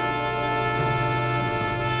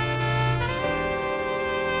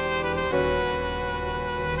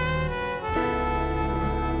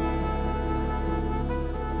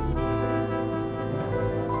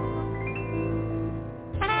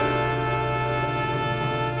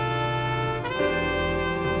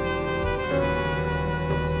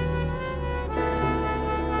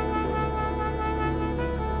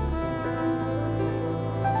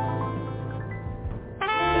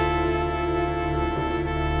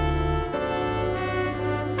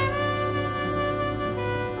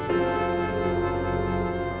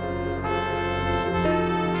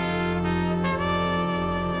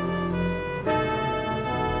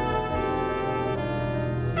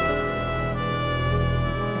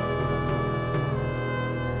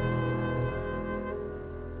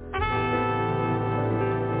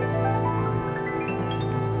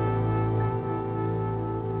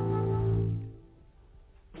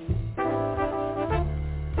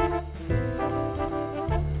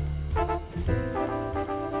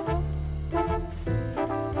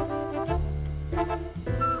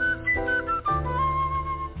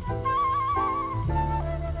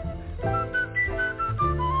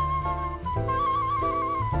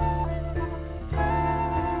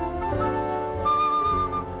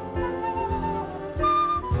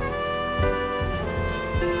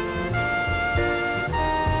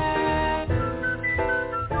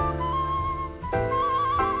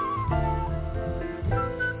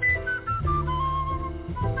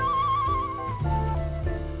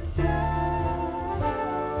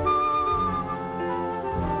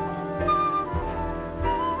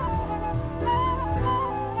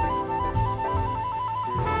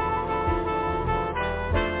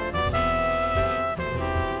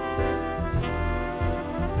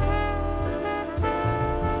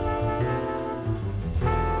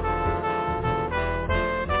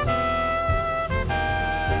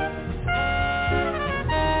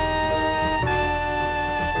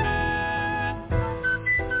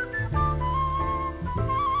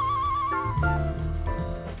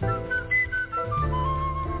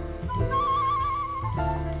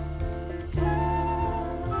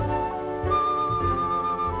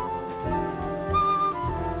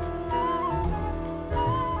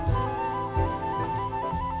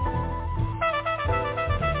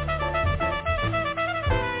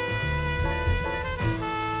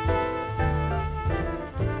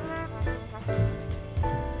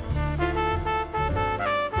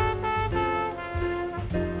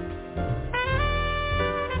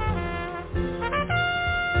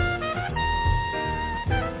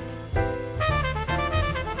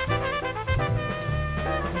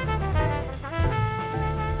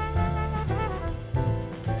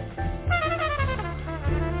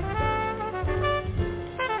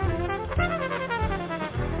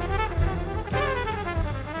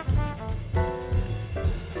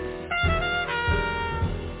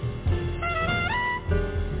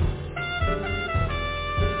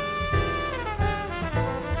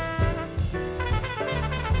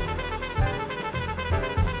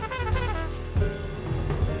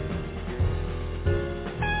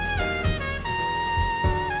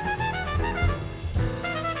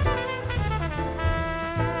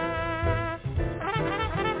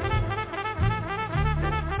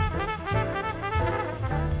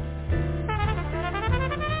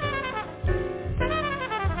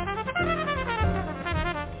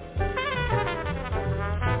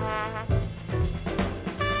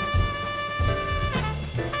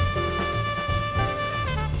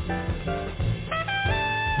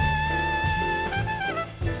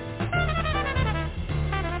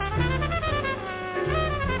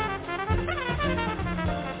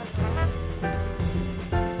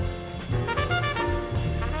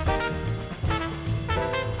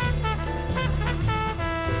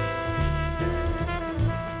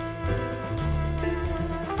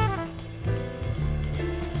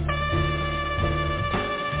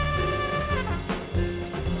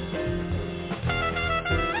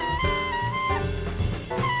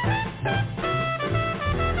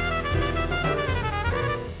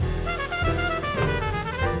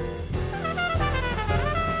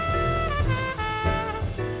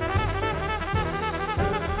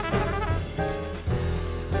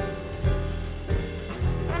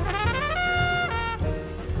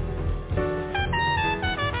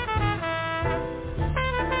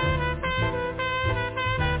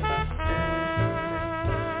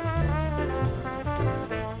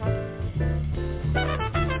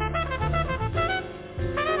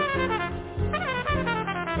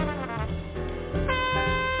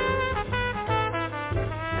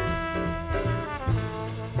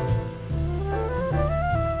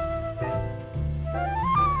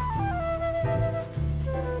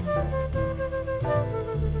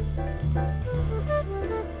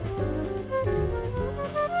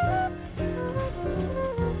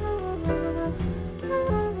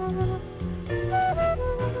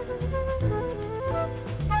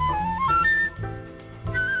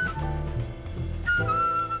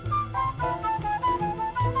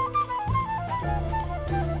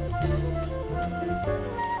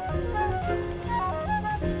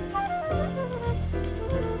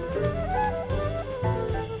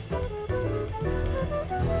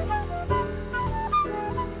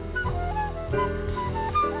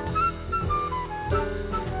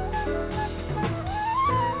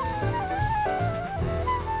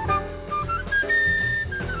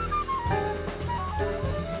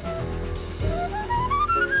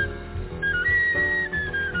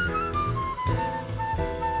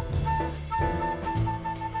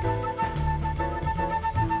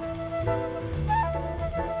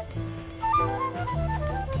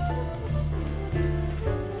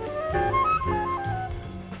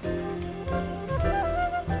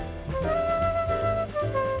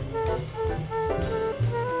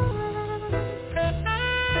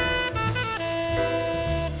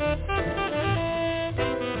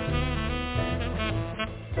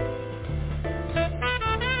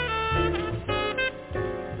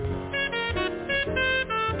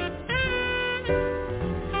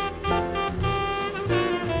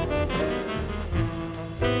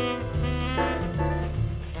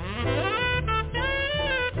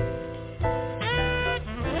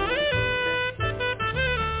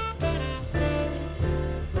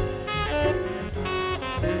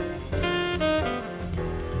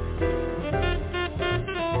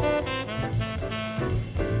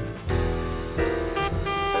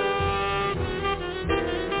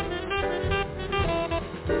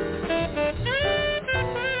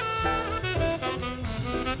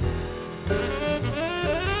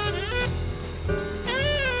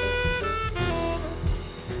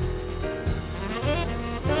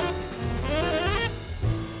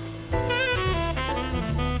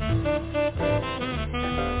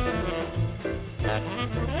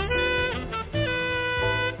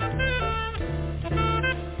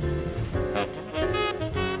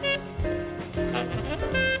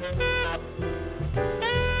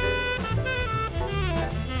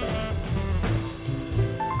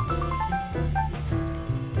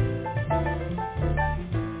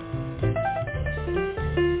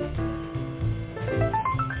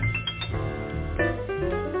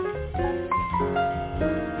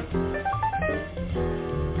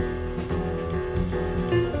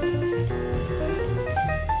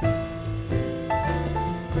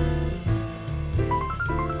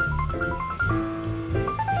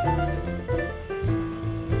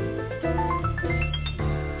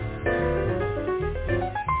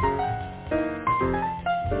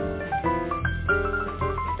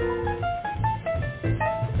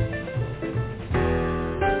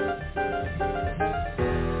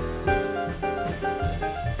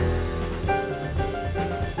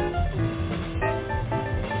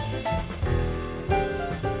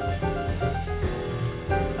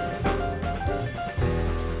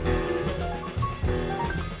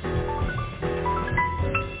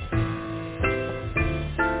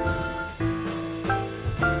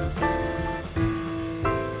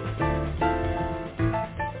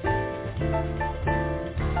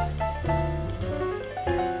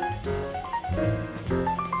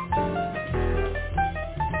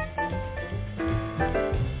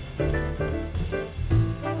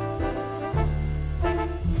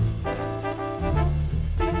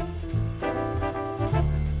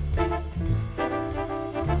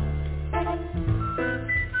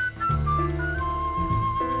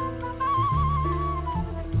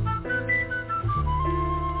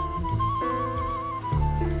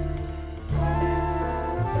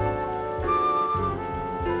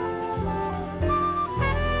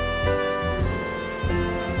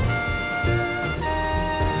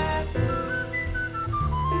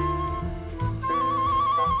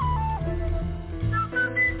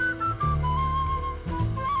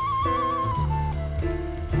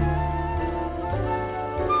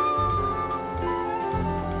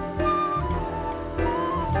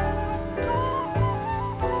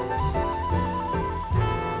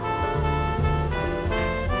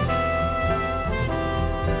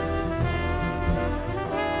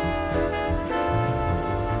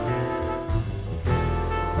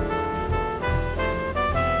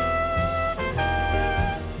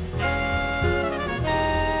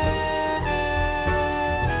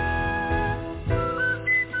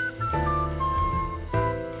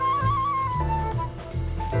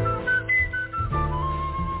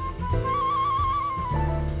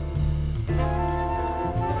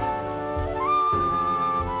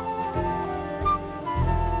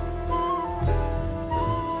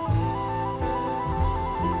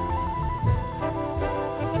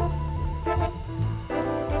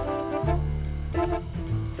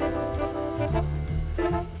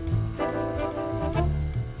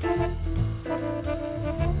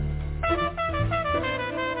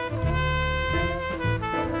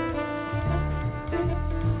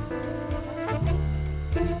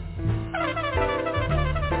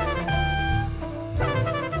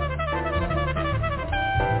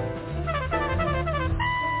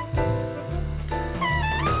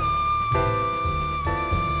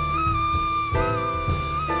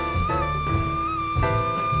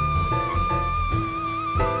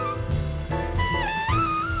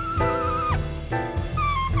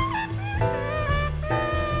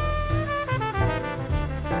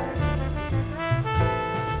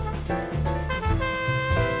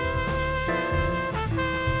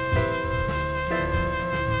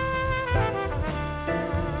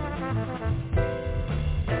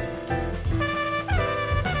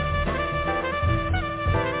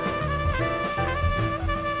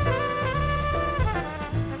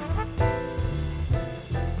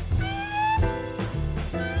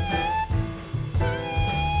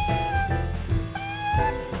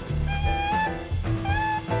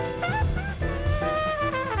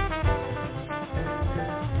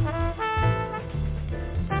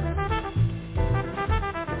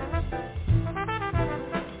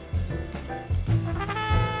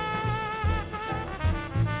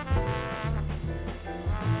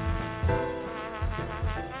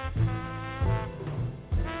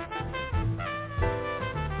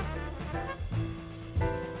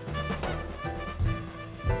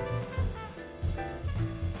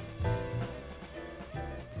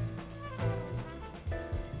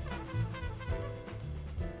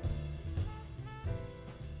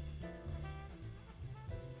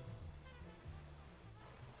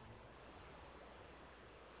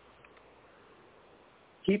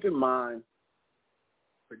 keep in mind,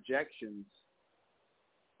 projections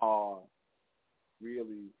are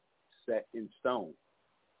really set in stone.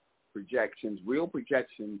 Projections, real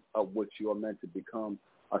projections of what you are meant to become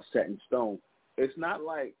are set in stone. It's not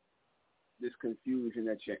like this confusion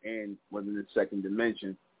that you're in within the second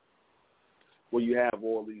dimension where you have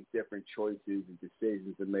all these different choices and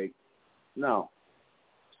decisions to make. No.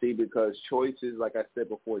 See, because choices, like I said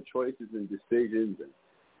before, choices and decisions and,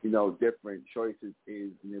 different choices is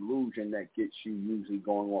an illusion that gets you usually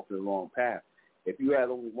going off the wrong path. If you had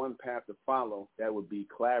only one path to follow, that would be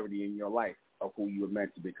clarity in your life of who you were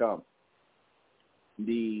meant to become.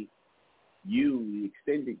 The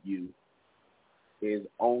extended you, is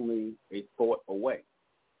only a thought away.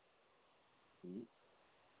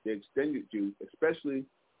 The extended you, especially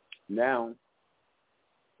now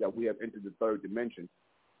that we have entered the third dimension,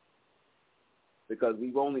 because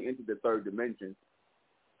we've only entered the third dimension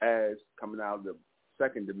as coming out of the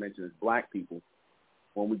second dimension as black people.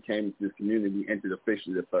 When we came into this community, we entered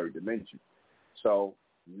officially the third dimension. So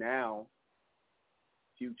now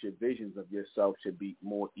future visions of yourself should be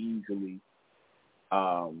more easily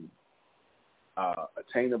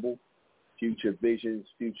attainable, future visions,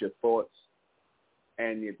 future thoughts,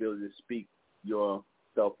 and the ability to speak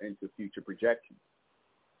yourself into future projections.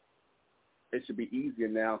 It should be easier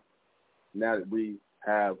now that we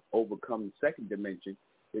have overcome the second dimension,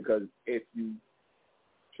 because if you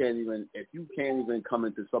can't even come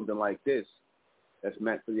into something like this that's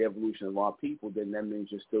meant for the evolution of our people, then that means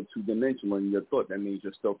you're still two-dimensional in your thought. That means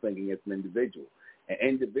you're still thinking as an individual. And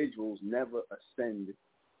individuals never ascend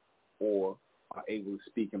or are able to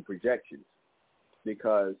speak in projections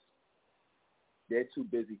because they're too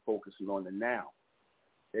busy focusing on the now.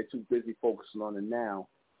 They're too busy focusing on the now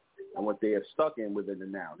and what they are stuck in within the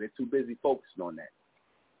now. They're too busy focusing on that.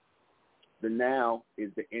 The now is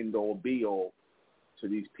the end-all, be-all to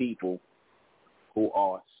these people who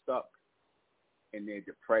are stuck in their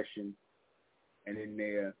depression and in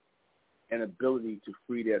their inability to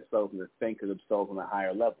free themselves and to think of themselves on a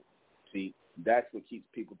higher level. See, that's what keeps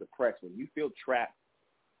people depressed. When you feel trapped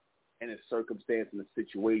in a circumstance, in a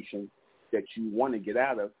situation that you want to get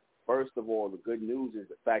out of, first of all, the good news is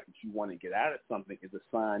the fact that you want to get out of something is a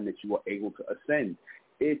sign that you are able to ascend.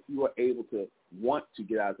 If you are able to want to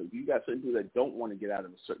get out of it, you got certain people that don't want to get out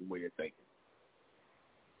of a certain way of thinking.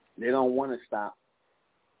 They don't want to stop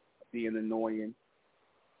being annoying.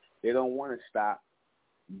 They don't want to stop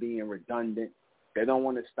being redundant. They don't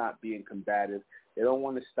want to stop being combative. They don't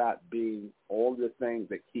want to stop being all the things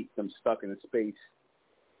that keep them stuck in a space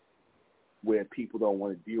where people don't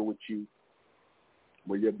want to deal with you,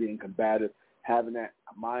 where you're being combative, having that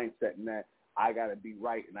mindset and that I got to be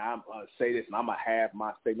right and I'm going to say this and I'm going to have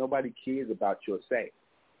my say. Nobody cares about your say.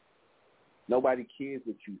 Nobody cares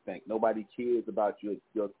what you think. Nobody cares about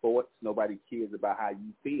your thoughts. Nobody cares about how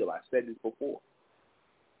you feel. I said this before.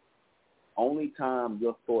 Only time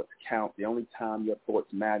your thoughts count, the only time your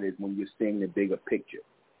thoughts matter is when you're seeing the bigger picture.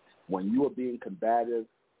 When you are being combative,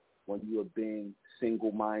 when you are being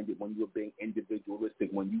single-minded, when you are being individualistic,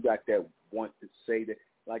 when you got that want to say that,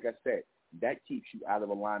 like I said, that keeps you out of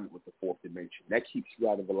alignment with the fourth dimension. That keeps you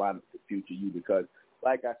out of alignment with the future you because,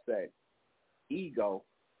 like I said, ego,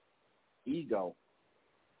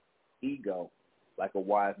 like a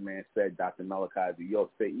wise man said, Dr. Malachi Z.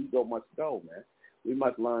 York said, ego must go, man. We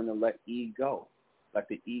must learn to let ego, let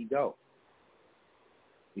the ego.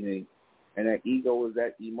 You know, and that ego is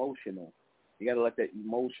that emotional. You got to let that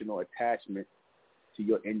emotional attachment to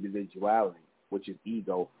your individuality, which is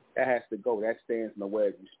ego. That has to go. That stands in the way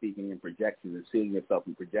of you speaking in projections and seeing yourself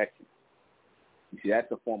in projections. You see,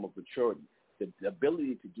 that's a form of maturity. The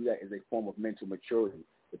ability to do that is a form of mental maturity.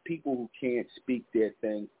 The people who can't speak their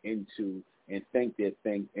things into and think their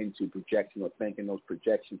things into projection or think in those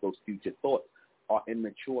projections, those future thoughts, are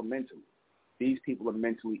immature mentally. These people are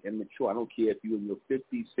mentally immature. I don't care if you're in your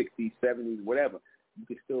 50s, 60s, 70s, whatever. You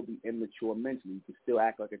can still be immature mentally. You can still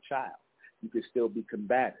act like a child. You can still be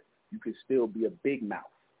combative. You can still be a big mouth.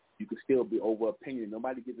 You can still be over opinion.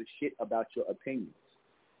 Nobody gives a shit about your opinions.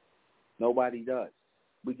 Nobody does.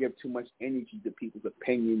 We give too much energy to people's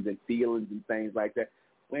opinions and feelings and things like that.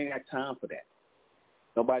 We ain't got time for that.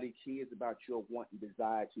 Nobody cares about your want and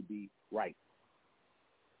desire to be right.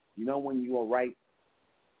 You know when you are right?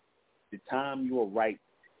 The time you are right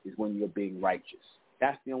is when you're being righteous.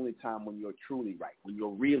 That's the only time when you're truly right, when you're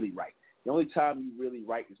really right. The only time you're really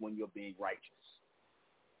right is when you're being righteous.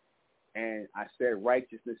 And I said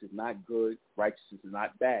righteousness is not good. Righteousness is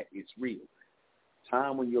not bad. It's real.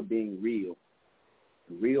 Time when you're being real,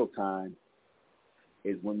 the real time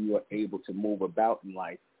is when you are able to move about in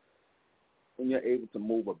life. When you're able to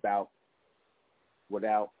move about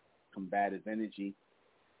without combative energy,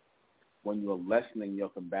 when you're lessening your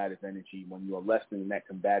combative energy, when you're lessening that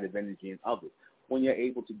combative energy in others, when you're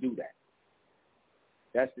able to do that.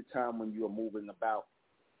 That's the time when you are moving about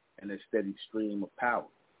in a steady stream of power.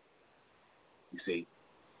 You see,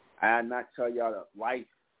 I not tell y'all that life,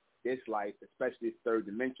 this life, especially this third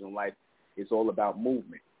dimensional life, is all about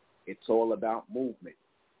movement. It's all about movement.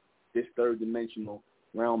 This third dimensional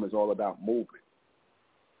realm is all about movement.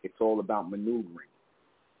 It's all about maneuvering.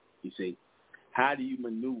 You see, how do you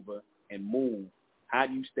maneuver and move? How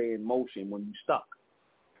do you stay in motion when you're stuck?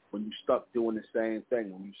 When you're stuck doing the same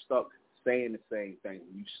thing, when you're stuck saying the same thing,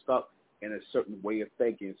 when you're stuck in a certain way of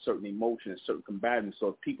thinking, a certain emotion, a certain combative. So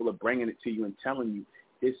if people are bringing it to you and telling you,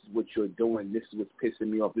 this is what you're doing, this is what's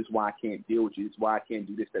pissing me off, this is why I can't deal with you, this is why I can't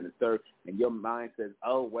do this, that, and the third, and your mind says,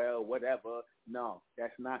 oh, well, whatever. No,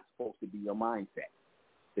 that's not supposed to be your mindset,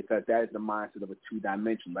 because that is the mindset of a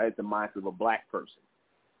two-dimensional. That is the mindset of a black person,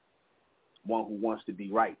 one who wants to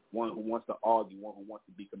be right, one who wants to argue, one who wants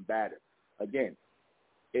to be combative. Again,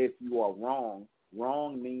 if you are wrong,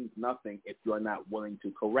 wrong means nothing if you're not willing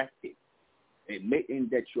to correct it. Admitting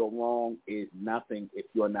that you're wrong is nothing if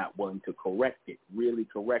you're not willing to correct it, really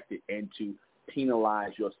correct it, and to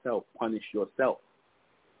penalize yourself, punish yourself,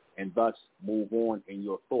 and thus move on in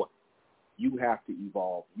your thought. You have to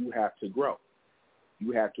evolve. You have to grow.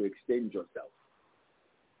 You have to extend yourself.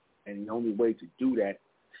 And the only way to do that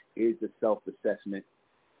is the self-assessment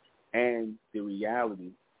and the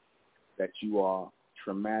reality that you are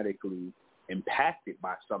traumatically impacted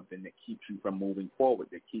by something that keeps you from moving forward,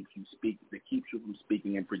 that keeps you from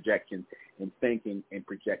speaking in projections and thinking in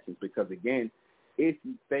projections. Because again, if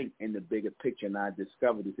you think in the bigger picture, and I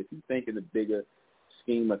discovered this, if you think in the bigger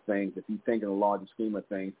scheme of things, if you think in the larger scheme of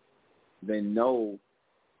things, then no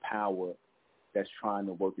power that's trying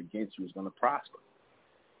to work against you is going to prosper.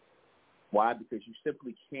 Why? Because you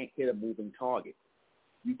simply can't hit a moving target.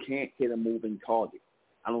 You can't hit a moving target.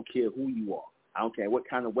 I don't care who you are. I don't care what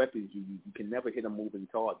kind of weapons you use. You can never hit a moving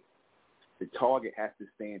target. The target has to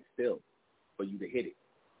stand still for you to hit it.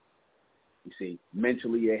 You see,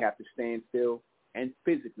 mentally they have to stand still, and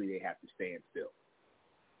physically they have to stand still.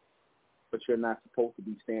 But you're not supposed to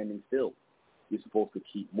be standing still. You're supposed to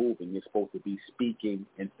keep moving. You're supposed to be speaking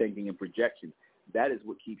and thinking in projections. That is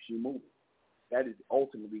what keeps you moving. That is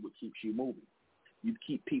ultimately what keeps you moving. You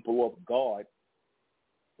keep people off guard,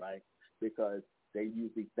 right, because they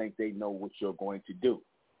usually think they know what you're going to do.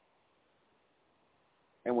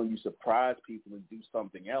 And when you surprise people and do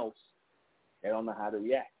something else, they don't know how to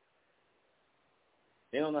react.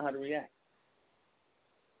 They don't know how to react.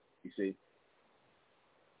 You see?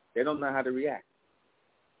 They don't know how to react.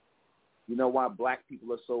 You know why black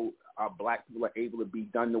people are able to be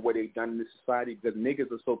done the way they've done in this society? Because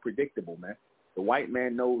niggas are so predictable, man. The white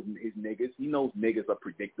man knows his niggas. He knows niggas are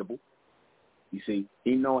predictable. You see,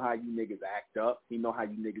 he know how you niggas act up. He know how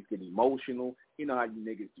you niggas get emotional. He know how you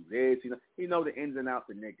niggas do this. He know the ins and outs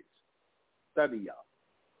of niggas. Study y'all,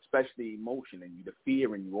 especially emotion and you, the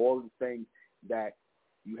fear and you, all the things that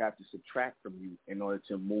you have to subtract from you in order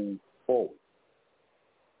to move forward.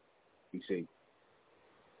 You see,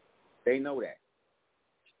 they know that.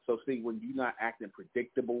 So see, when you're not acting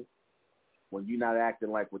predictable, when you're not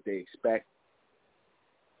acting like what they expect,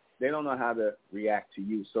 they don't know how to react to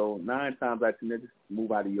you. So 9 times out of 10, they just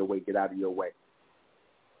move out of your way, get out of your way.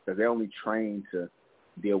 Because they're only trained to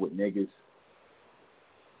deal with niggas.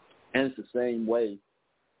 And it's the same way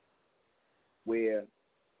where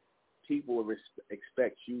people will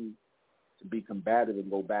expect you to be combative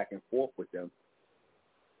and go back and forth with them.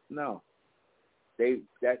 No. That's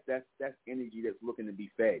energy that's looking to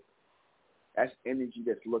be fed. That's energy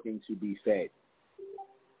that's looking to be fed.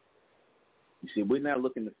 You see, we're not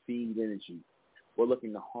looking to feed energy. We're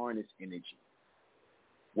looking to harness energy.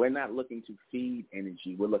 We're not looking to feed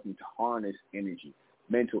energy. We're looking to harness energy,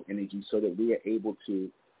 mental energy, so that we are able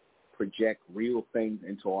to project real things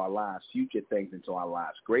into our lives, future things into our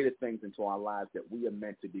lives, greater things into our lives that we are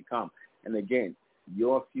meant to become. And again,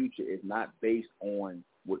 your future is not based on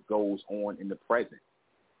what goes on in the present.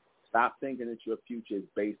 Stop thinking that your future is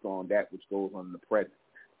based on that which goes on in the present.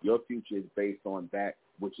 Your future is based on that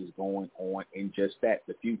which is going on in just that,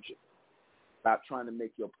 the future. Stop trying to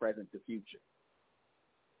make your present the future.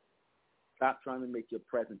 Stop trying to make your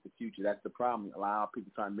present the future. That's the problem. A lot of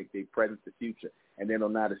people trying to make their present the future, and they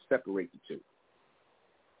don't know how to separate the two.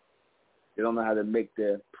 They don't know how to make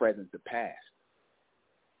their present the past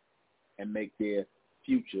and make their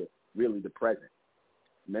future really the present.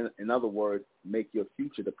 In other words, make your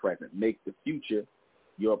future the present. Make the future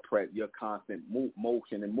your constant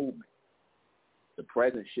motion and movement. The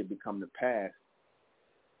present should become the past,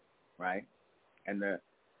 right? and the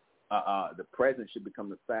present should become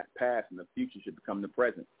the past, and the future should become the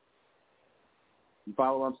present. You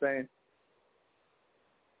follow what I'm saying?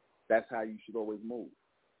 That's how you should always move.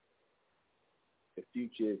 The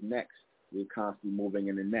future is next. We're constantly moving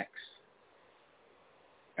in the next.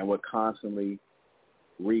 And we're constantly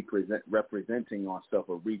representing ourselves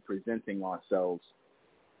or representing ourselves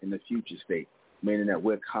in the future state, meaning that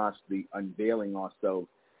we're constantly unveiling ourselves.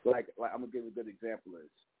 Like I'm going to give a good example is,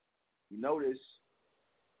 you notice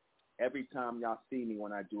every time y'all see me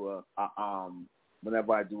when I do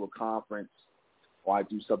whenever I do a conference or I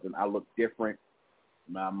do something, I look different.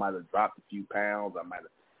 I might have dropped a few pounds. I might have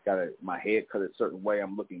got my hair cut a certain way.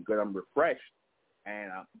 I'm looking good. I'm refreshed.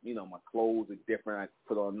 And, my clothes are different. I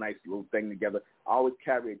put on a nice little thing together. I always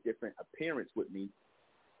carry a different appearance with me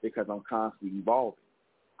because I'm constantly evolving.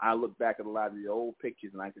 I look back at a lot of the old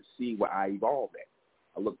pictures and I can see where I evolved at.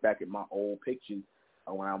 I look back at my old pictures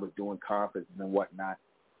when I was doing conferences and whatnot.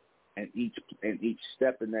 And each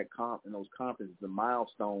step in those conferences is a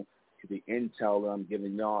milestone to the intel that I'm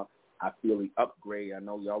giving y'all. I feel the upgrade. I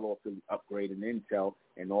know y'all all feel the upgrade in intel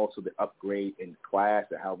and also the upgrade in class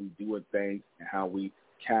and how we doing things and how we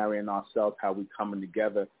carrying ourselves, how we coming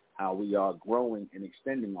together, how we are growing and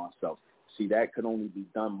extending ourselves. See, that could only be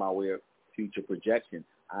done by way of future projection.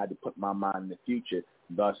 I had to put my mind in the future,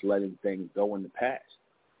 thus letting things go in the past.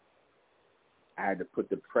 I had to put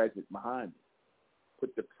the present behind me.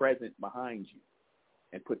 Put the present behind you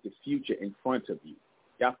and put the future in front of you.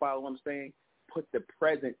 Y'all follow what I'm saying? Put the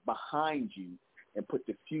present behind you and put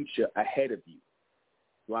the future ahead of you.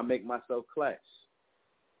 Do I make myself clear?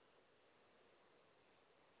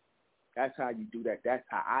 That's how you do that. That's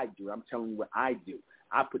how I do it. I'm telling you what I do.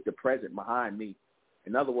 I put the present behind me.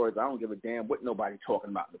 In other words, I don't give a damn what nobody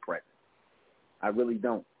talking about in the present. I really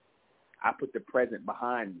don't. I put the present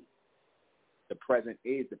behind me. The present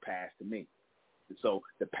is the past to me. So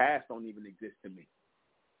the past don't even exist to me.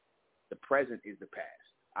 The present is the past.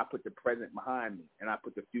 I put the present behind me, and I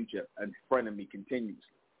put the future in front of me continuously.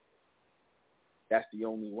 That's the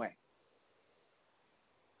only way.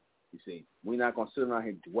 You see, we're not going to sit around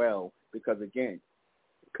here and dwell because, again,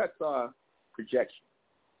 it cuts our projection.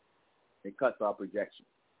 It cuts our projection.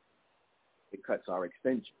 It cuts our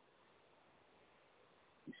extension.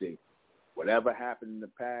 You see, whatever happened in the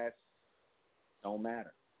past don't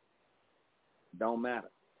matter. Don't matter.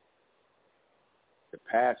 The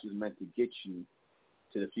past was meant to get you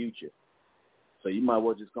to the future. So you might as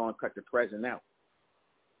well just go and cut the present out.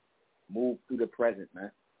 Move through the present,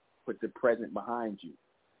 man. Put the present behind you.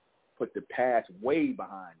 Put the past way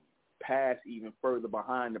behind you. Past even further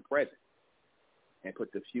behind the present. And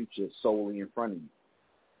put the future solely in front of you.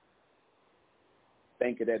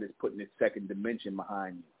 Think of that as putting the second dimension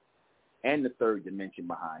behind you and the third dimension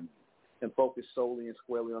behind you. And focus solely and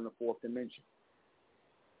squarely on the fourth dimension.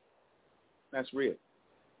 That's real.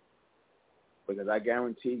 Because I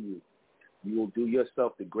guarantee you, you will do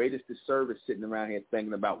yourself the greatest disservice sitting around here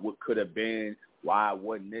thinking about what could have been, why it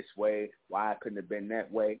wasn't this way, why it couldn't have been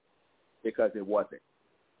that way, because it wasn't.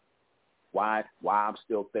 Why I'm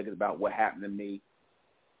still thinking about what happened to me.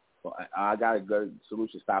 Well, I got a good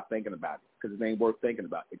solution. Stop thinking about it because it ain't worth thinking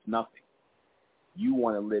about. It's nothing. You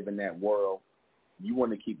want to live in that world. You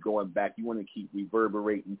want to keep going back. You want to keep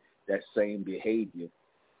reverberating that same behavior.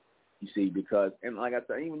 You see, because, and like I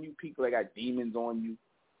said, even you people that got demons on you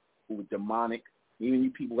who are demonic, even you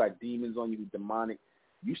people who got demons on you who are demonic,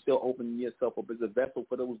 you still opening yourself up as a vessel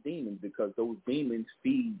for those demons because those demons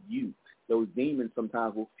feed you. Those demons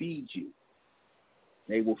sometimes will feed you.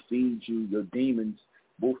 They will feed you. Your demons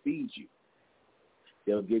will feed you.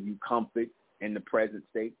 They'll give you comfort in the present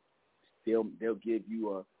state. They'll give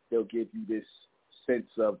you this sense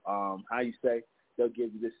of they'll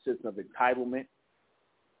give you this sense of entitlement.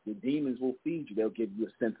 The demons will feed you. They'll give you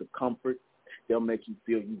a sense of comfort. They'll make you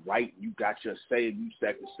feel you right. You got your say. You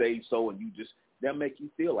said to say so, and they'll make you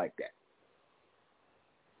feel like that.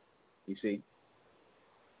 You see?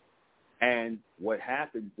 And what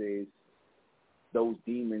happens is those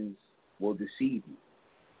demons will deceive you.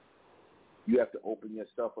 You have to open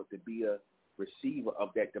yourself up to be a receiver of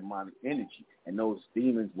that demonic energy, and those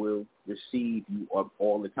demons will receive you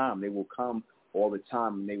all the time. They will come all the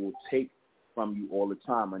time, and they will take from you all the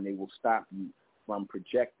time, and they will stop you from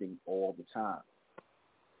projecting all the time.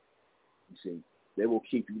 You see, they will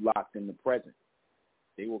keep you locked in the present.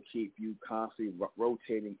 They will keep you constantly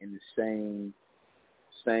rotating in the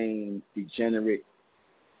same degenerate,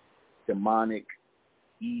 demonic,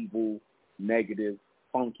 evil, negative,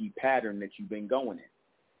 funky pattern that you've been going in.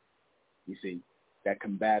 You see, that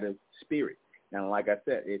combative spirit. Now, like I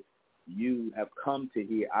said, if you have come to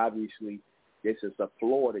here, obviously, This is a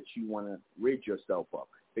flaw that you want to rid yourself of,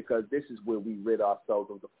 because this is where we rid ourselves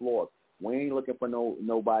of the flaws. We ain't looking for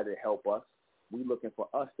nobody to help us. We looking for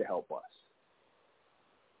us to help us.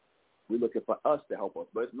 We're looking for us to help us.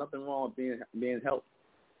 But there's nothing wrong with being helped.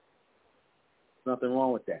 There's nothing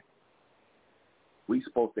wrong with that. We're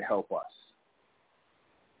supposed to help us.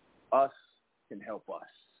 Us can help us,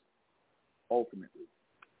 ultimately.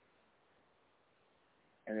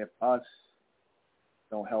 And if us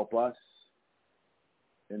don't help us,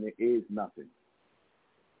 then there is nothing.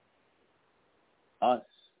 Us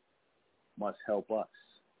must help us.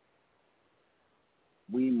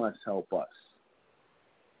 We must help us.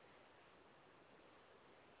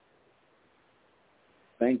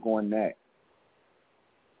 Think on that.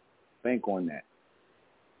 Think on that.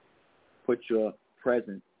 Put your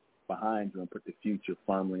present behind you and put the future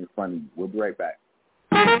firmly in front of you. We'll be right back.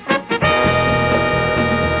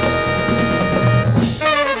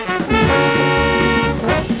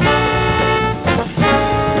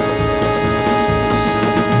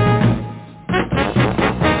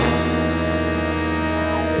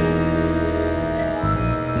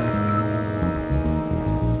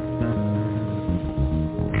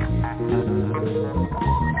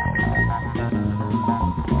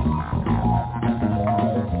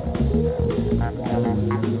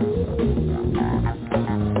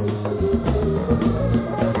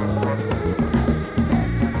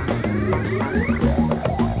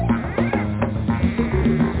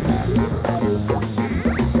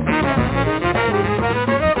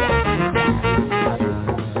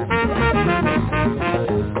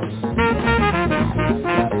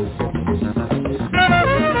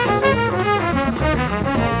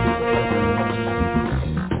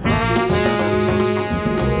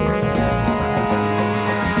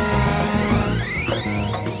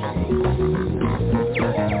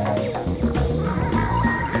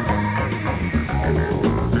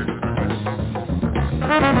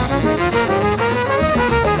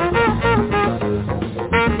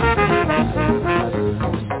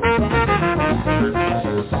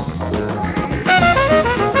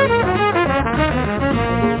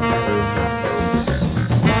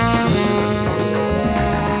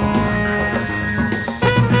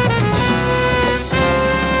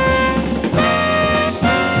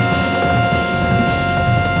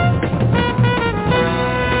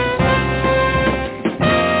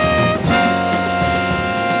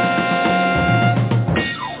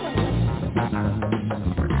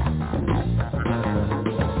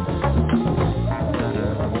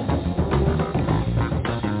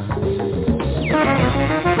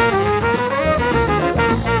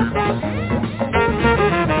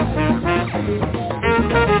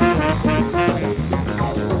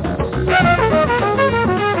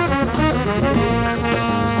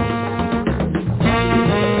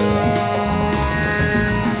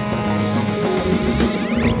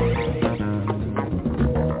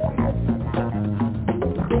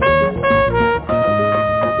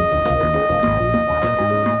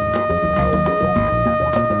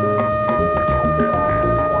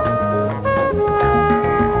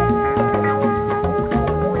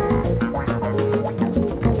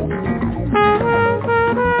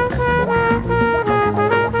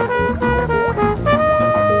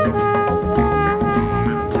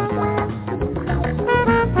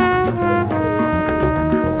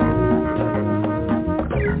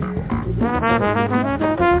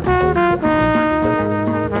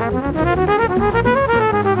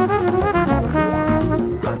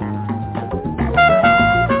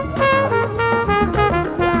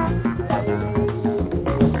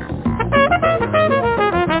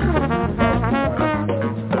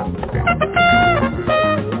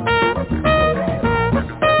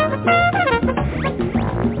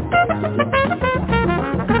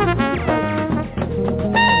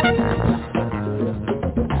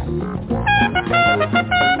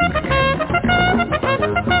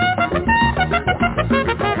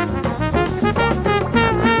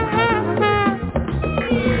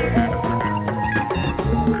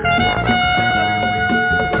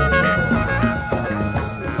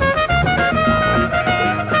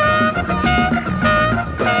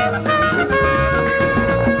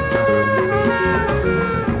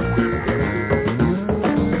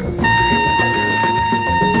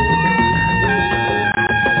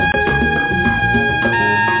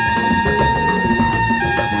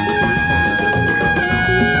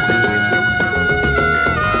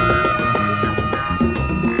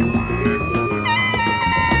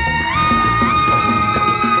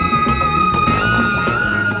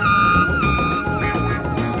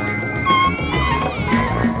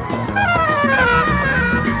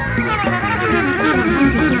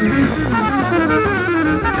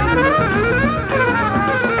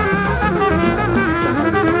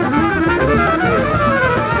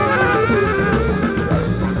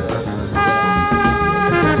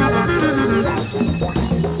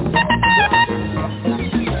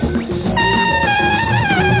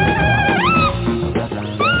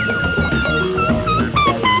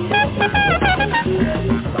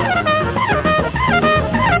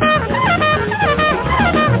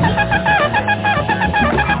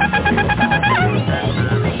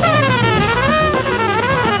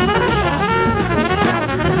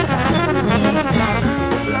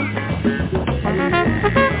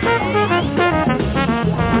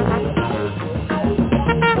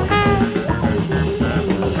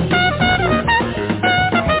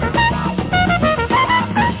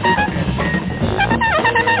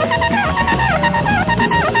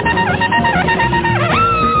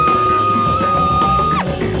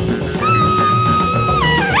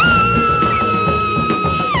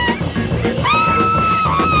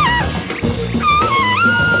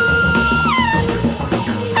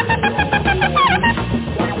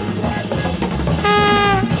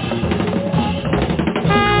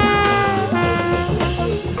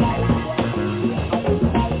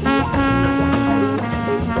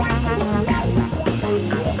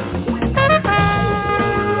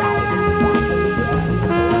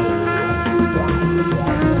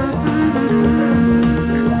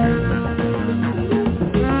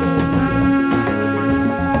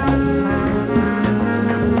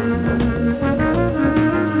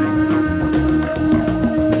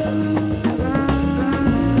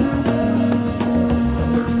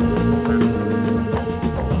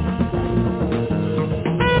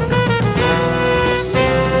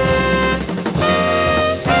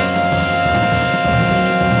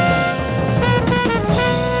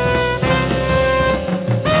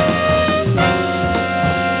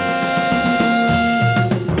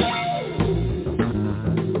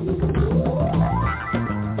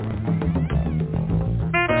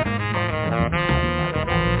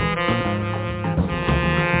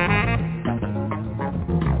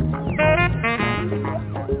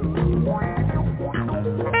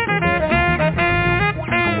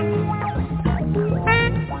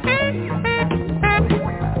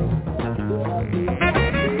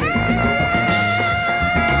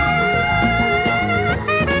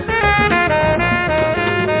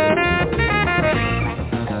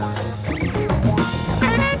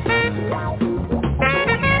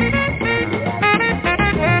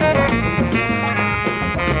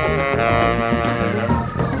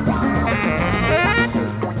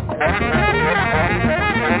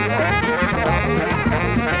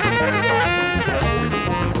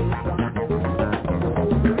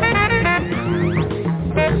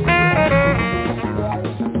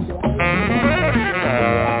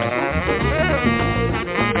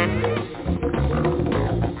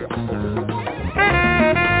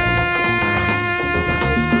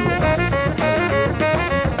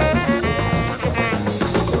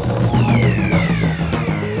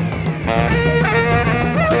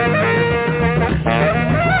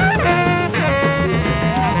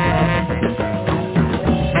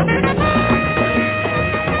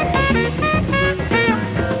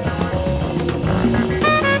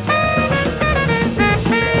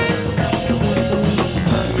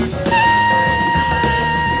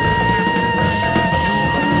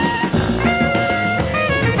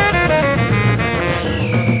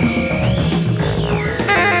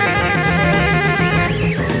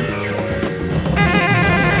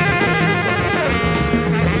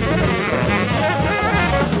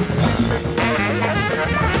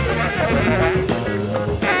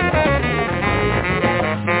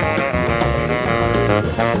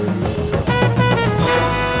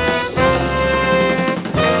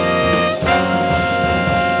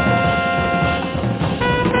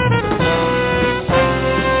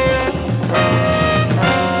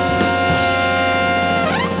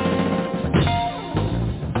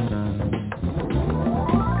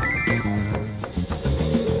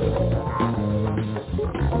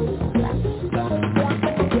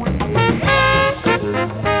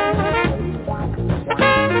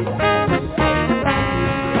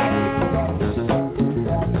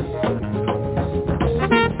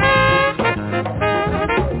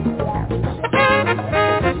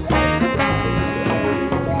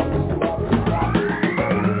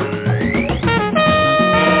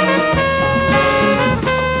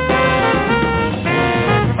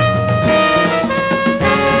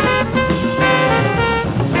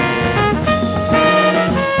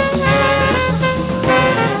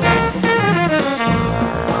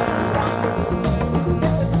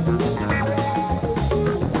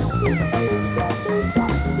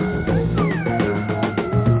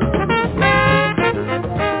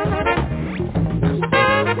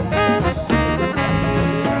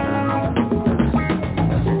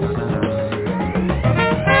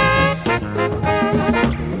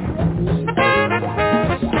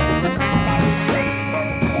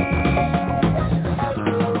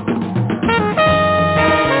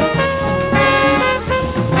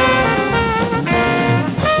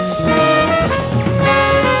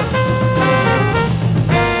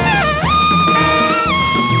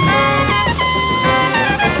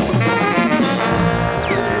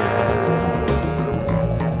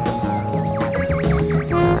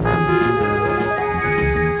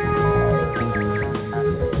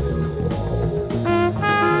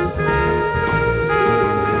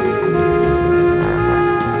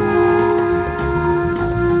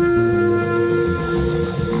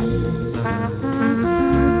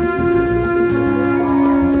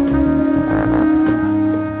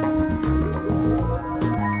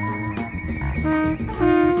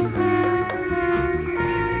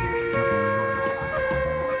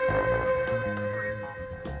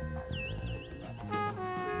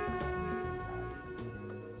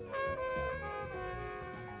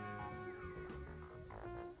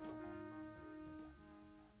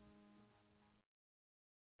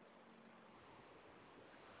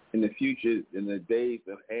 In the future, in the days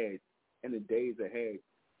ahead,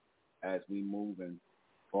 as we move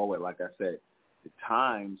forward, like I said, the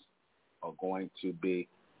times are going to be,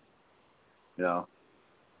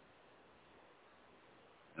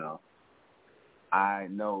 I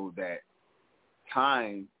know that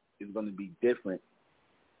time is going to be different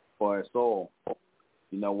for us all.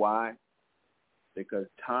 You know why? Because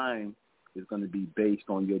time is going to be based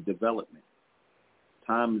on your development.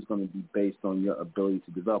 Time is going to be based on your ability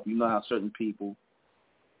to develop. You know how certain people,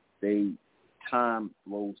 time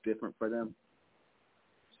flows different for them?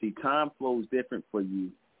 See, time flows different for you.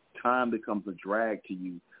 Time becomes a drag to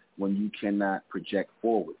you when you cannot project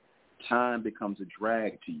forward. Time becomes a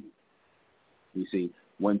drag to you. You see,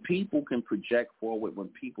 when people can project forward, when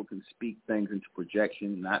people can speak things into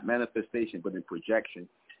projection, not manifestation, but in projection,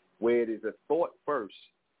 where it is a thought first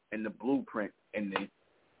and the blueprint and the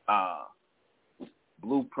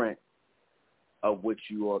blueprint of which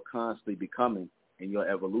you are constantly becoming in your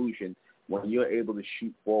evolution, when you're able to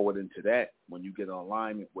shoot forward into that, when you get in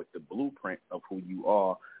alignment with the blueprint of who you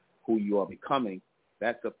are becoming,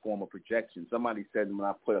 that's a form of projection. Somebody said when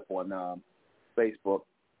I put up on Facebook,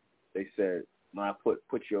 they said, when I put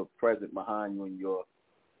your present behind you and your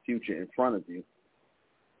future in front of you,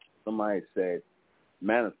 somebody said,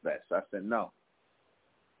 manifest. I said, no,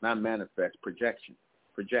 not manifest, projection.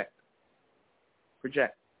 Project.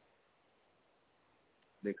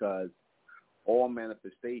 Because all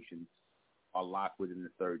manifestations are locked within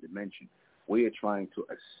the third dimension. We are trying to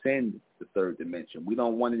ascend the third dimension. We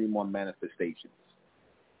don't want any more manifestations.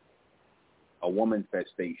 A woman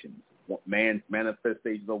festation, man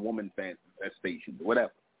manifestations, or woman manifestations,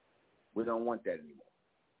 whatever. We don't want that anymore.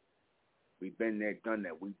 We've been there, done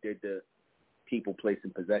that. We did the people, place,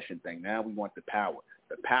 and possession thing. Now we want the power.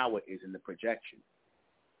 The power is in the projection.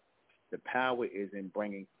 The power is in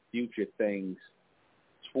bringing future things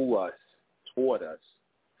toward us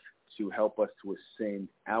to help us to ascend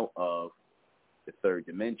out of the third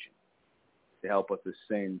dimension, to help us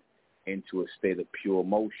ascend into a state of pure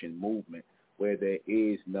motion, movement, where there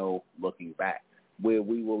is no looking back, where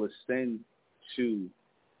we will ascend to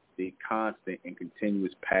the constant and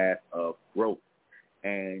continuous path of growth.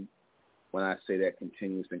 And when I say that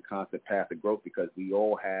continuous and constant path of growth, because we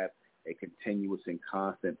all have a continuous and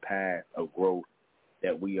constant path of growth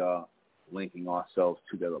that we are linking ourselves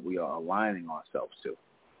to, that we are aligning ourselves to.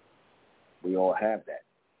 We all have that,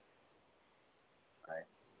 right?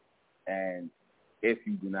 And if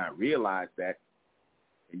you do not realize that,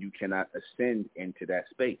 then you cannot ascend into that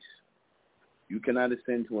space. You cannot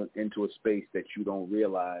ascend into a space that you don't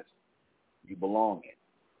realize you belong in.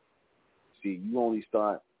 See, you only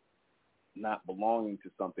start not belonging to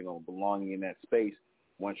something or belonging in that space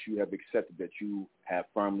once you have accepted that you have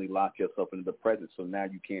firmly locked yourself into the present. So now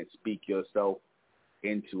you can't speak yourself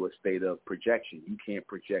into a state of projection. You can't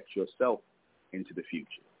project yourself into the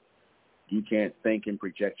future. You can't think in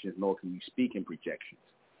projections, nor can you speak in projections.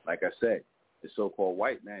 Like I said, the so-called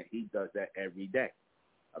white man, he does that every day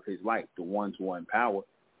of his life. The ones who are in power,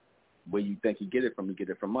 where you think you get it from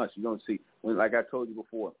us. You don't see, like I told you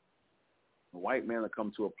before, the white man will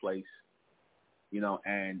come to a place,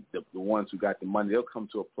 and the ones who got the money, they'll come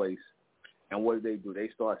to a place, and what do? They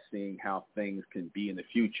start seeing how things can be in the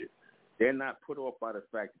future. They're not put off by the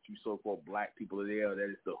fact that you so-called black people are there, that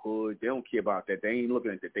it's the hood. They don't care about that. They ain't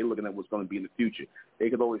looking at that. They're looking at what's going to be in the future. They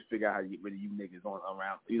could always figure out how to get rid of you niggas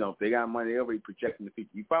around. If they got money, they're already projecting the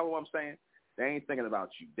future. You follow what I'm saying? They ain't thinking about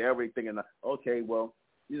you. They're already thinking, okay, well,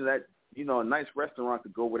 a nice restaurant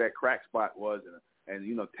could go where that crack spot was,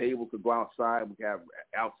 and tables could go outside. We could have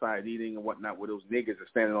outside eating and whatnot where those niggas are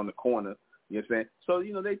standing on the corner. You know what I'm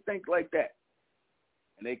saying? So, they think like that.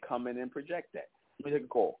 And they come in and project that. Let me take a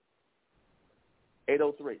call.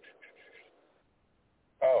 803.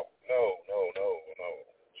 Oh, no.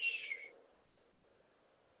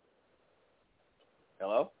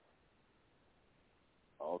 Hello?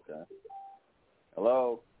 Okay.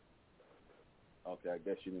 Hello? Okay, I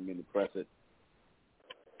guess you didn't mean to press it.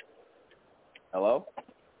 Hello?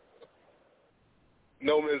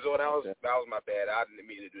 No, Ms. Zor, that was my bad. I didn't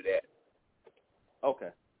mean to do that. Okay.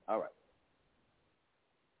 All right.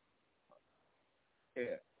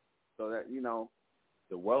 Yeah. So that,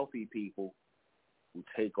 the wealthy people who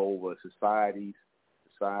take over societies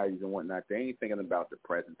and whatnot, they ain't thinking about the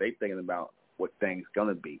present. They thinking about what things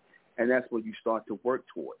gonna be. And that's what you start to work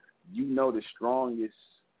toward. The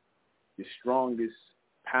strongest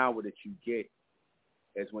power that you get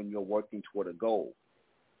is when you're working toward a goal.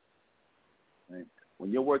 Right?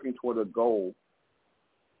 When you're working toward a goal,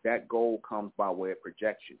 that goal comes by way of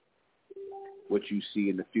projection. What you see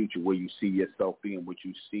in the future, where you see yourself being, what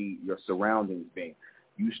you see your surroundings being.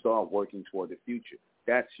 You start working toward the future.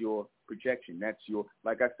 That's your projection. That's your,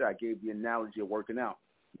 like I said, I gave the analogy of working out.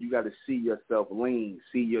 You got to see yourself lean,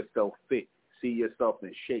 see yourself fit, see yourself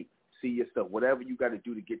in shape, see yourself, whatever you got to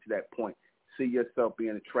do to get to that point. See yourself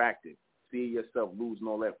being attractive. See yourself losing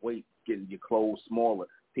all that weight, getting your clothes smaller,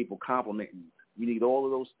 people complimenting you. You need all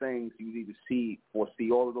of those things. You need to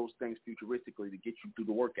foresee all of those things futuristically to get you through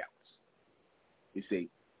the workouts. You see,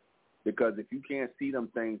 because if you can't see them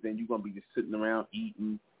things, then you're going to be just sitting around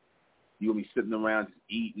eating. You're going to be sitting around just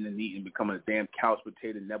eating, becoming a damn couch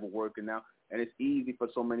potato, never working out. And it's easy for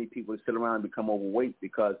so many people to sit around and become overweight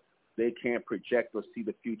because they can't project or see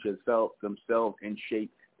the future themselves in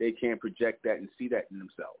shape. They can't project that and see that in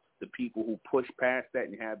themselves. The people who push past that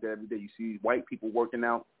and have that every day, you see white people working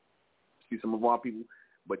out, see some of our people,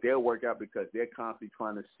 but they'll work out because they're constantly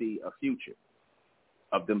trying to see a future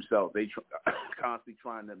of themselves. They constantly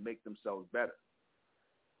trying to make themselves better.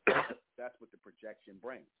 That's what the projection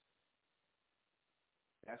brings.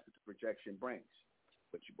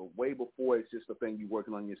 But way before it's just a thing you're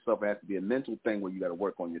working on yourself, it has to be a mental thing where you got to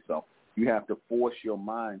work on yourself. You have to force your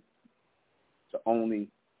mind to only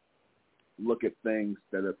look at things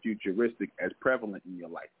that are futuristic as prevalent in your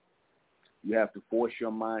life. You have to force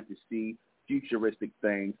your mind to see futuristic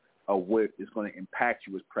things of what is going to impact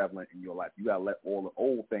you as prevalent in your life. You got to let all the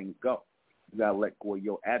old things go. You got to let go of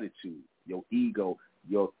your attitude, your ego,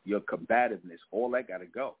 your combativeness. All that got to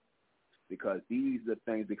go. Because these are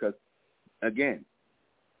things, because, again,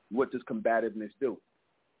 what does combativeness do?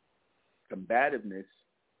 Combativeness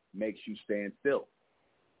makes you stand still.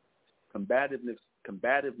 Combativeness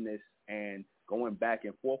and going back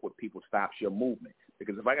and forth with people stops your movement.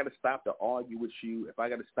 Because if I got to stop to argue with you, if I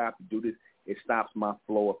got to stop to do this, it stops my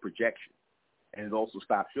flow of projection. And it also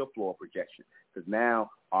stops your flow of projection. Because now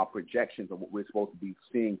our projections of what we're supposed to be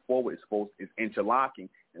seeing forward is interlocking,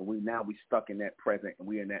 and we stuck in that present, and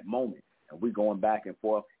we're in that moment. And we're going back and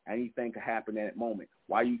forth. Anything could happen in that moment.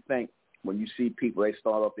 Why you think when you see people, they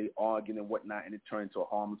start off, they arguing and whatnot, and it turns into a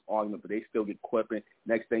harmless argument, but they still get clipping.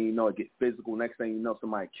 Next thing you know, it gets physical. Next thing you know,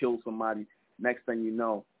 somebody kills somebody. Next thing you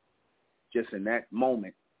know, just in that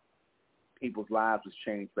moment, people's lives was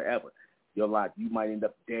changed forever. Your life, you might end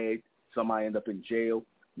up dead. Somebody end up in jail.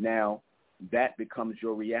 Now, that becomes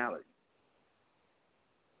your reality.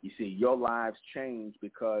 You see, your lives change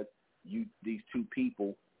because these two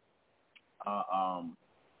people,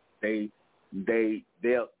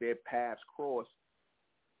 their paths crossed,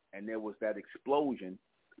 and there was that explosion,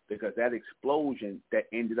 because that explosion that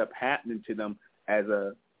ended up happening to them as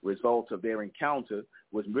a result of their encounter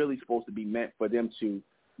was really supposed to be meant for them to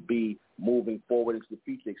be moving forward into the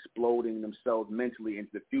future, exploding themselves mentally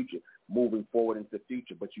into the future, moving forward into the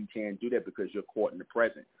future. But you can't do that because you're caught in the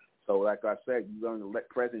present. So like I said, you learn to let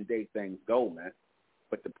present day things go, man.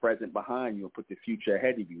 Put the present behind you and put the future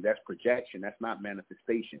ahead of you. That's projection. That's not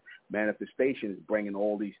manifestation. Manifestation is bringing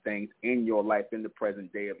all these things in your life, in the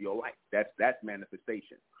present day of your life. That's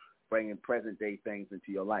manifestation, bringing present day things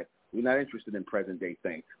into your life. We're not interested in present day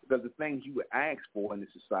things, because the things you would ask for in the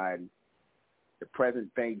society, the present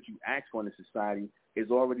things you ask for in the society is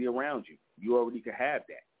already around you. You already could have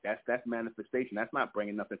that. That's manifestation. That's not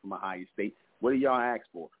bringing nothing from a higher state. What do y'all ask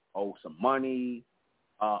for? Oh, some money,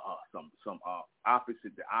 some the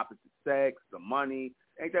opposite sex, some money.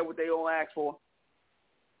 Ain't that what they all ask for?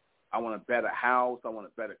 I want a better house. I want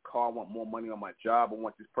a better car. I want more money on my job. I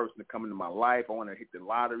want this person to come into my life. I want to hit the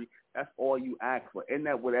lottery. That's all you ask for. Isn't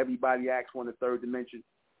that what everybody asks for in the third dimension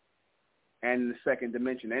and in the second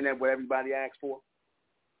dimension? Isn't that what everybody asks for?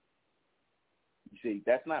 You see,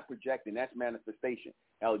 that's not projecting. That's manifestation.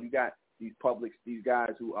 Hell, you got these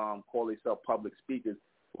guys who call themselves public speakers,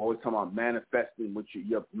 always talking about manifesting what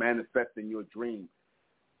you're manifesting your dream.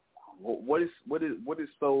 What is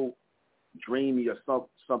so dreamy or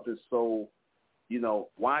something so,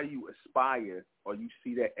 why do you aspire or you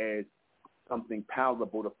see that as something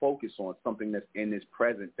palatable to focus on, something that's in this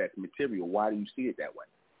present, that's material? Why do you see it that way?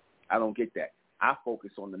 I don't get that. I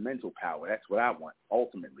focus on the mental power. That's what I want,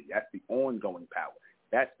 ultimately. That's the ongoing power.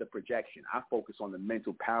 That's the projection. I focus on the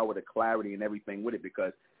mental power, the clarity, and everything with it,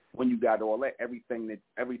 because when you got all that, everything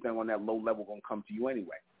on that low level going to come to you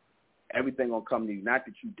anyway. Everything going to come to you. Not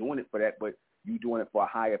that you're doing it for that, but you doing it for a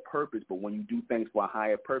higher purpose. But when you do things for a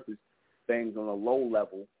higher purpose, things on a low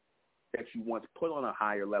level that you once put on a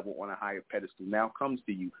higher level, on a higher pedestal, now comes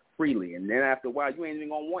to you freely. And then after a while, you ain't even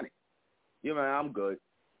going to want it. I'm good.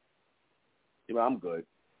 I'm good.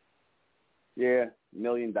 Yeah, $1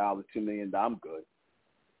 million, $2 million, I'm good.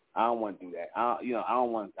 I don't want to do that. I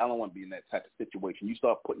don't want to be in that type of situation. You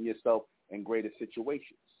start putting yourself in greater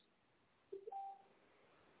situations.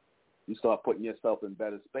 You start putting yourself in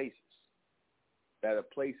better spaces, better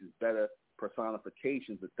places, better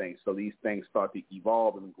personifications of things. So these things start to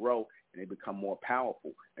evolve and grow, and they become more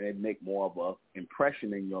powerful, and they make more of an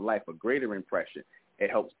impression in your life, a greater impression. It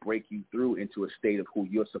helps break you through into a state of who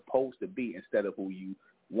you're supposed to be instead of who you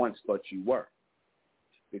once thought you were.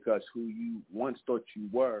 Because who you once thought you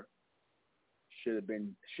were should have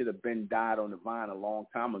been died on the vine a long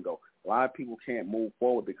time ago. A lot of people can't move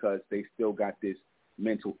forward because they still got this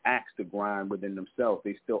mental axe to grind within themselves.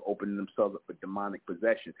 They still opening themselves up for demonic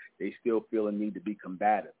possession. They still feel a need to be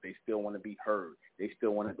combative. They still want to be heard. They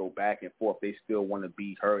still want to go back and forth. They still want to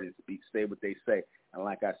be heard and say what they say. And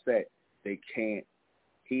like I said, they can't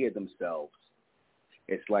hear themselves.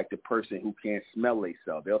 It's like the person who can't smell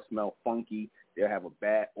themselves. They'll smell funky. They'll have a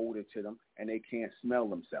bad odor to them, and they can't smell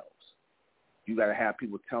themselves. You got to have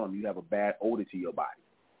people tell them you have a bad odor to your body.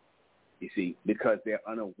 You see, because they're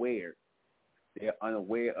unaware. They're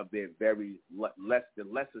unaware of their the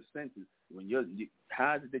lesser senses.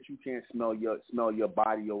 How is it that you can't smell your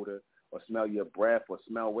body odor or smell your breath or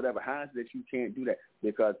smell whatever? How is it that you can't do that?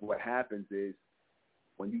 Because what happens is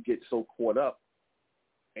when you get so caught up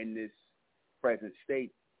in this present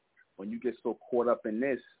state, when you get so caught up in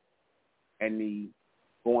this and the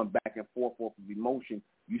going back and forth of emotion,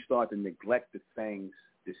 you start to neglect the things,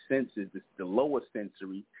 the senses, the lower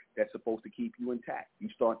sensory that's supposed to keep you intact. You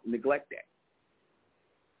start to neglect that.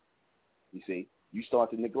 You see, you start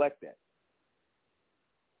to neglect that.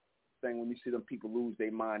 When you see them people lose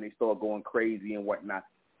their mind, they start going crazy and whatnot.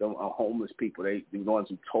 Them homeless people, they ones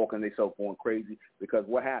who talking themselves going crazy, because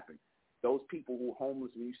what happened? Those people who are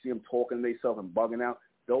homeless, when you see them talking themselves and bugging out,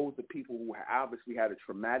 those are people who obviously had a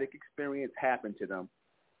traumatic experience happen to them.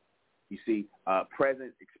 You see,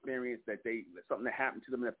 present experience something that happened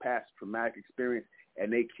to them in the past, traumatic experience,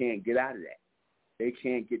 and they can't get out of that. They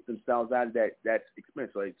can't get themselves out of that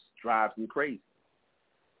experience, so it drives them crazy.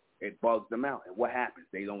 It bugs them out, and what happens?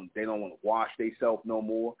 They don't want to wash themselves no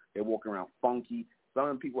more. They're walking around funky. Some of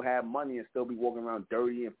them people have money and still be walking around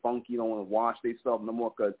dirty and funky. Don't want to wash themselves no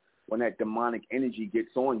more, because when that demonic energy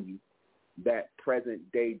gets on you, that present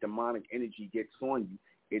day demonic energy gets on you,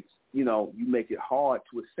 it's, you make it hard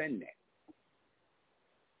to ascend that.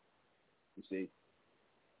 You see,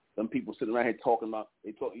 some people sitting around here talking about,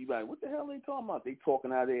 you like, what the hell are they talking about? They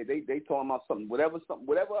talking out there, they talking about something, whatever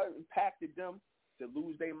impacted them to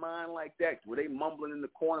lose their mind like that? Were they mumbling in the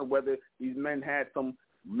corner whether these men had some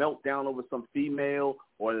meltdown over some female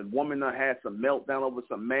or the woman done had some meltdown over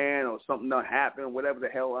some man or something done happened, whatever the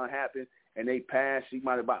hell done happened, and they passed. She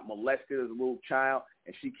might have got molested as a little child,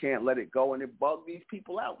 and she can't let it go, and it bugged these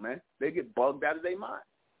people out, man. They get bugged out of their mind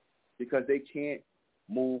because they can't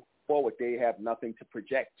move forward. They have nothing to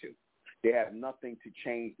project to. They have nothing to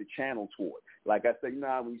change the channel toward. Like I said, you know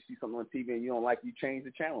how when you see something on TV and you don't like it, you change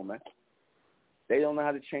the channel, man. They don't know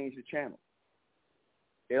how to change the channel.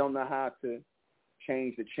 They don't know how to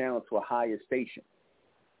change the channel to a higher station.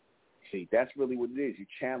 See, that's really what it is. You're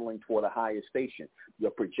channeling toward a higher station.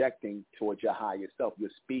 You're projecting towards your higher self.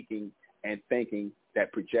 You're speaking and thinking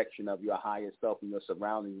that projection of your higher self and your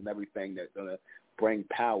surroundings and everything that's going to bring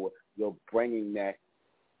power. You're bringing that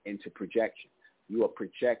into projection. You are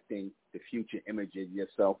projecting the future image of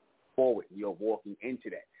yourself forward. You're walking into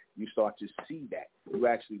that. You start to see that. You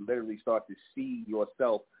actually literally start to see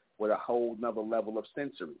yourself with a whole nother level of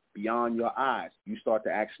sensory beyond your eyes. You start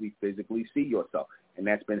to actually physically see yourself. And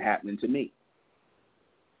that's been happening to me.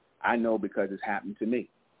 I know because it's happened to me.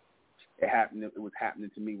 It was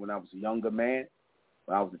happening to me when I was a younger man,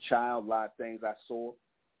 when I was a child. A lot of things I saw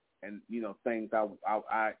and, you know, things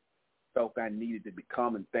I felt I needed to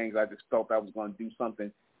become and things I just felt I was going to do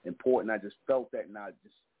something important. I just felt that, and I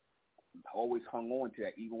just always hung on to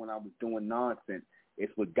that. Even when I was doing nonsense,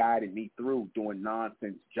 it's what guided me through doing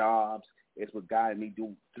nonsense jobs. It's what guided me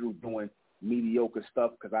through doing mediocre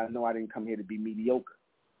stuff, because I know I didn't come here to be mediocre.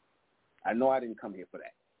 I know I didn't come here for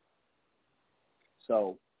that.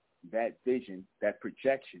 So that vision, that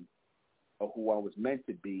projection of who I was meant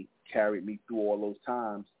to be carried me through all those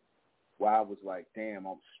times where I was like, damn,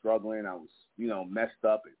 I'm struggling. I was, you know, messed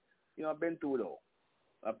up. And, you know, I've been through it all.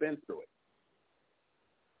 I've been through it.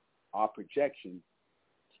 Our projections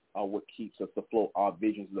are what keeps us afloat. Our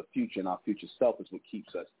visions of the future and our future self is what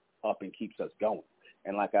keeps us up and keeps us going.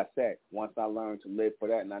 And like I said, once I learned to live for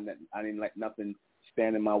that and I didn't let nothing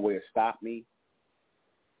stand in my way or stop me,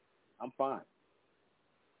 I'm fine.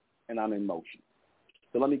 And I'm in motion.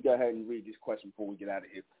 So let me go ahead and read this question before we get out of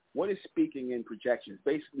here. What is speaking in projections?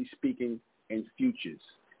 Basically speaking in futures,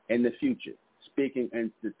 in the future, speaking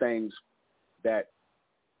into things that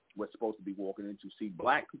we're supposed to be walking into. See,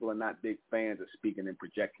 black people are not big fans of speaking in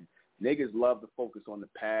projections. Niggas love to focus on the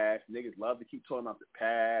past. Niggas love to keep talking about the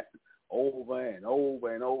past over and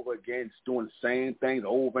over and over again, just doing the same things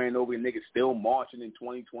over and over again. Niggas still marching in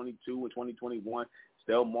 2022 and 2021,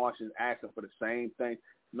 still marching, asking for the same thing.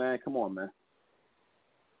 Man, come on, man.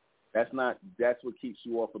 That's what keeps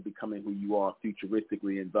you off of becoming who you are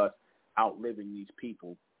futuristically and thus outliving these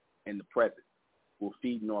people in the present who are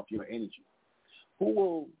feeding off your energy. Who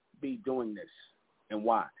will be doing this and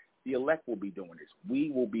why? The elect will be doing this.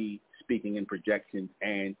 We will be speaking in projections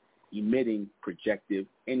and emitting projective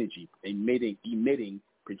energy, emitting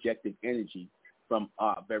projective energy from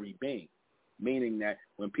our very being, meaning that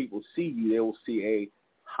when people see you, they will see a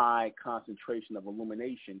high concentration of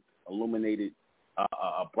illuminated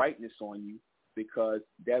brightness on you, because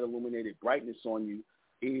that illuminated brightness on you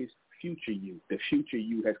is future you. The future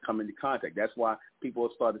you has come into contact. That's why people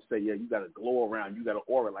start to say, yeah, you got a glow around, you got an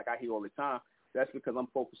aura, like I hear all the time. That's because I'm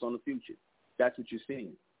focused on the future. That's what you're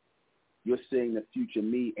seeing. You're seeing the future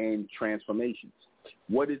me and transformations.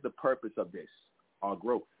 What is the purpose of this? Our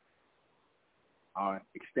growth, our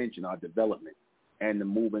extension, our development, and the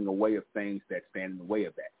moving away of things that stand in the way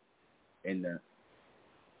of that. In the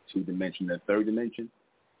 2-dimension, the 3rd dimension,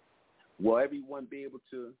 will everyone be able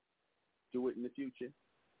to do it in the future?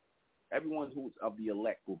 Everyone who's of the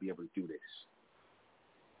elect will be able to do this.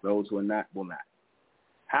 Those who are not will not.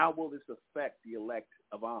 How will this affect the elect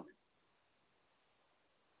of AHMEN?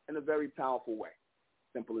 In a very powerful way.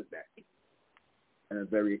 Simple as that. In a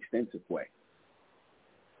very extensive way.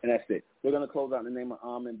 And that's it. We're going to close out in the name of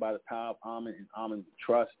AHMEN, by the power of AHMEN, and AHMEN we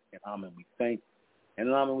trust, and AHMEN we thank, and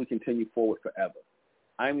in AHMEN we continue forward forever.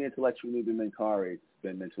 I'm the intellectual NUBEN MENKARAYZZ. It's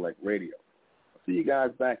been MENTELLECT Radio. I'll see you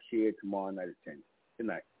guys back here tomorrow night at 10. Good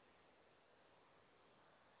night.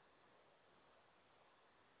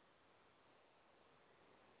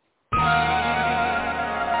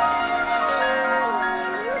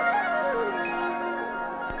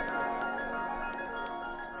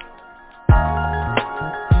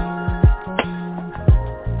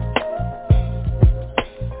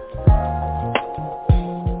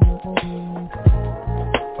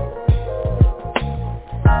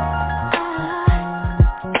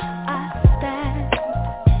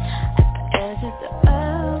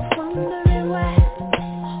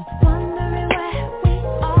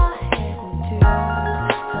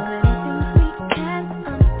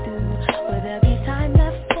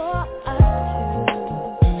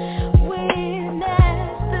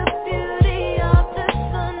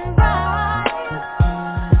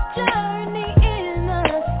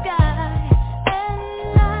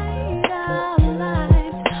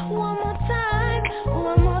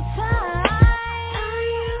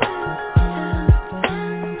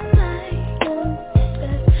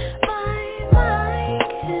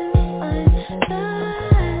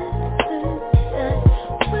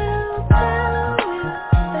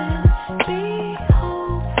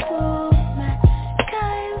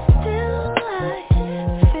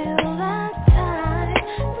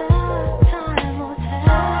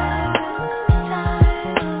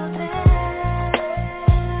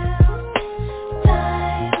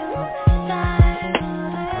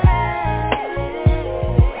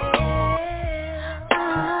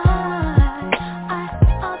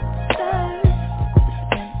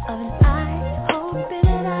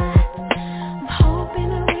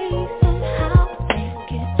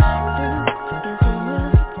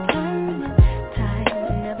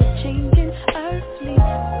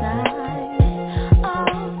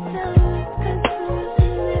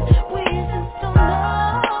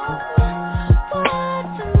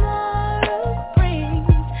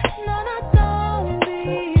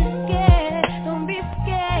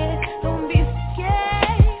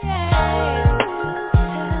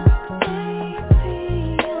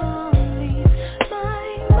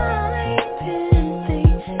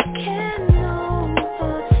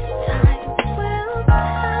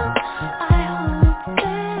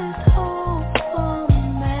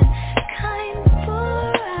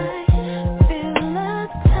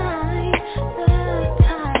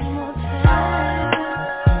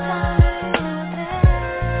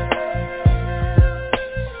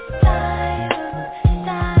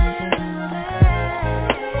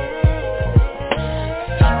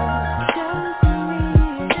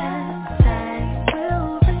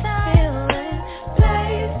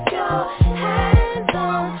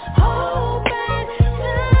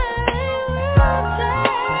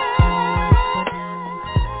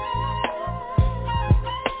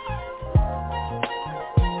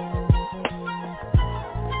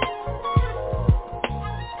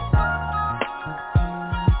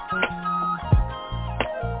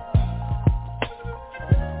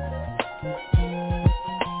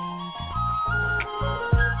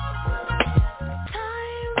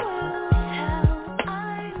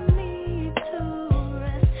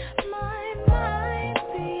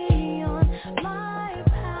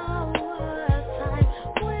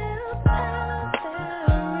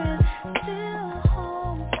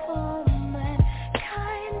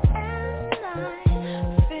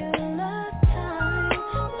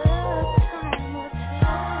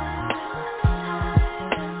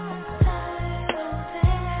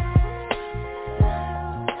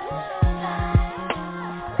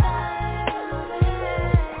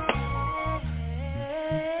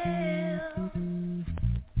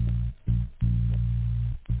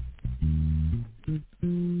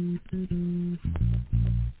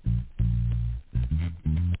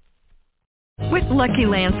 With Lucky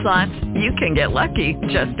Land Slots, you can get lucky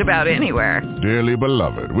just about anywhere. Dearly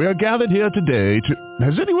beloved, we are gathered here today to...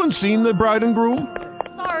 Has anyone seen the bride and groom?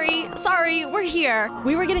 Sorry, we're here.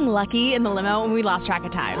 We were getting lucky in the limo and we lost track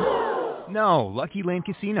of time. No, Lucky Land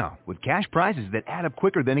Casino, with cash prizes that add up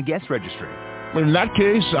quicker than a guest registry. In that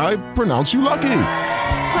case, I pronounce you lucky.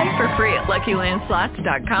 Play for free at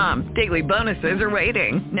LuckyLandSlots.com. Daily bonuses are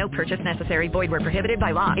waiting. No purchase necessary. Void where prohibited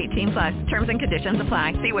by law. 18+. Terms and conditions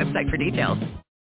apply. See website for details.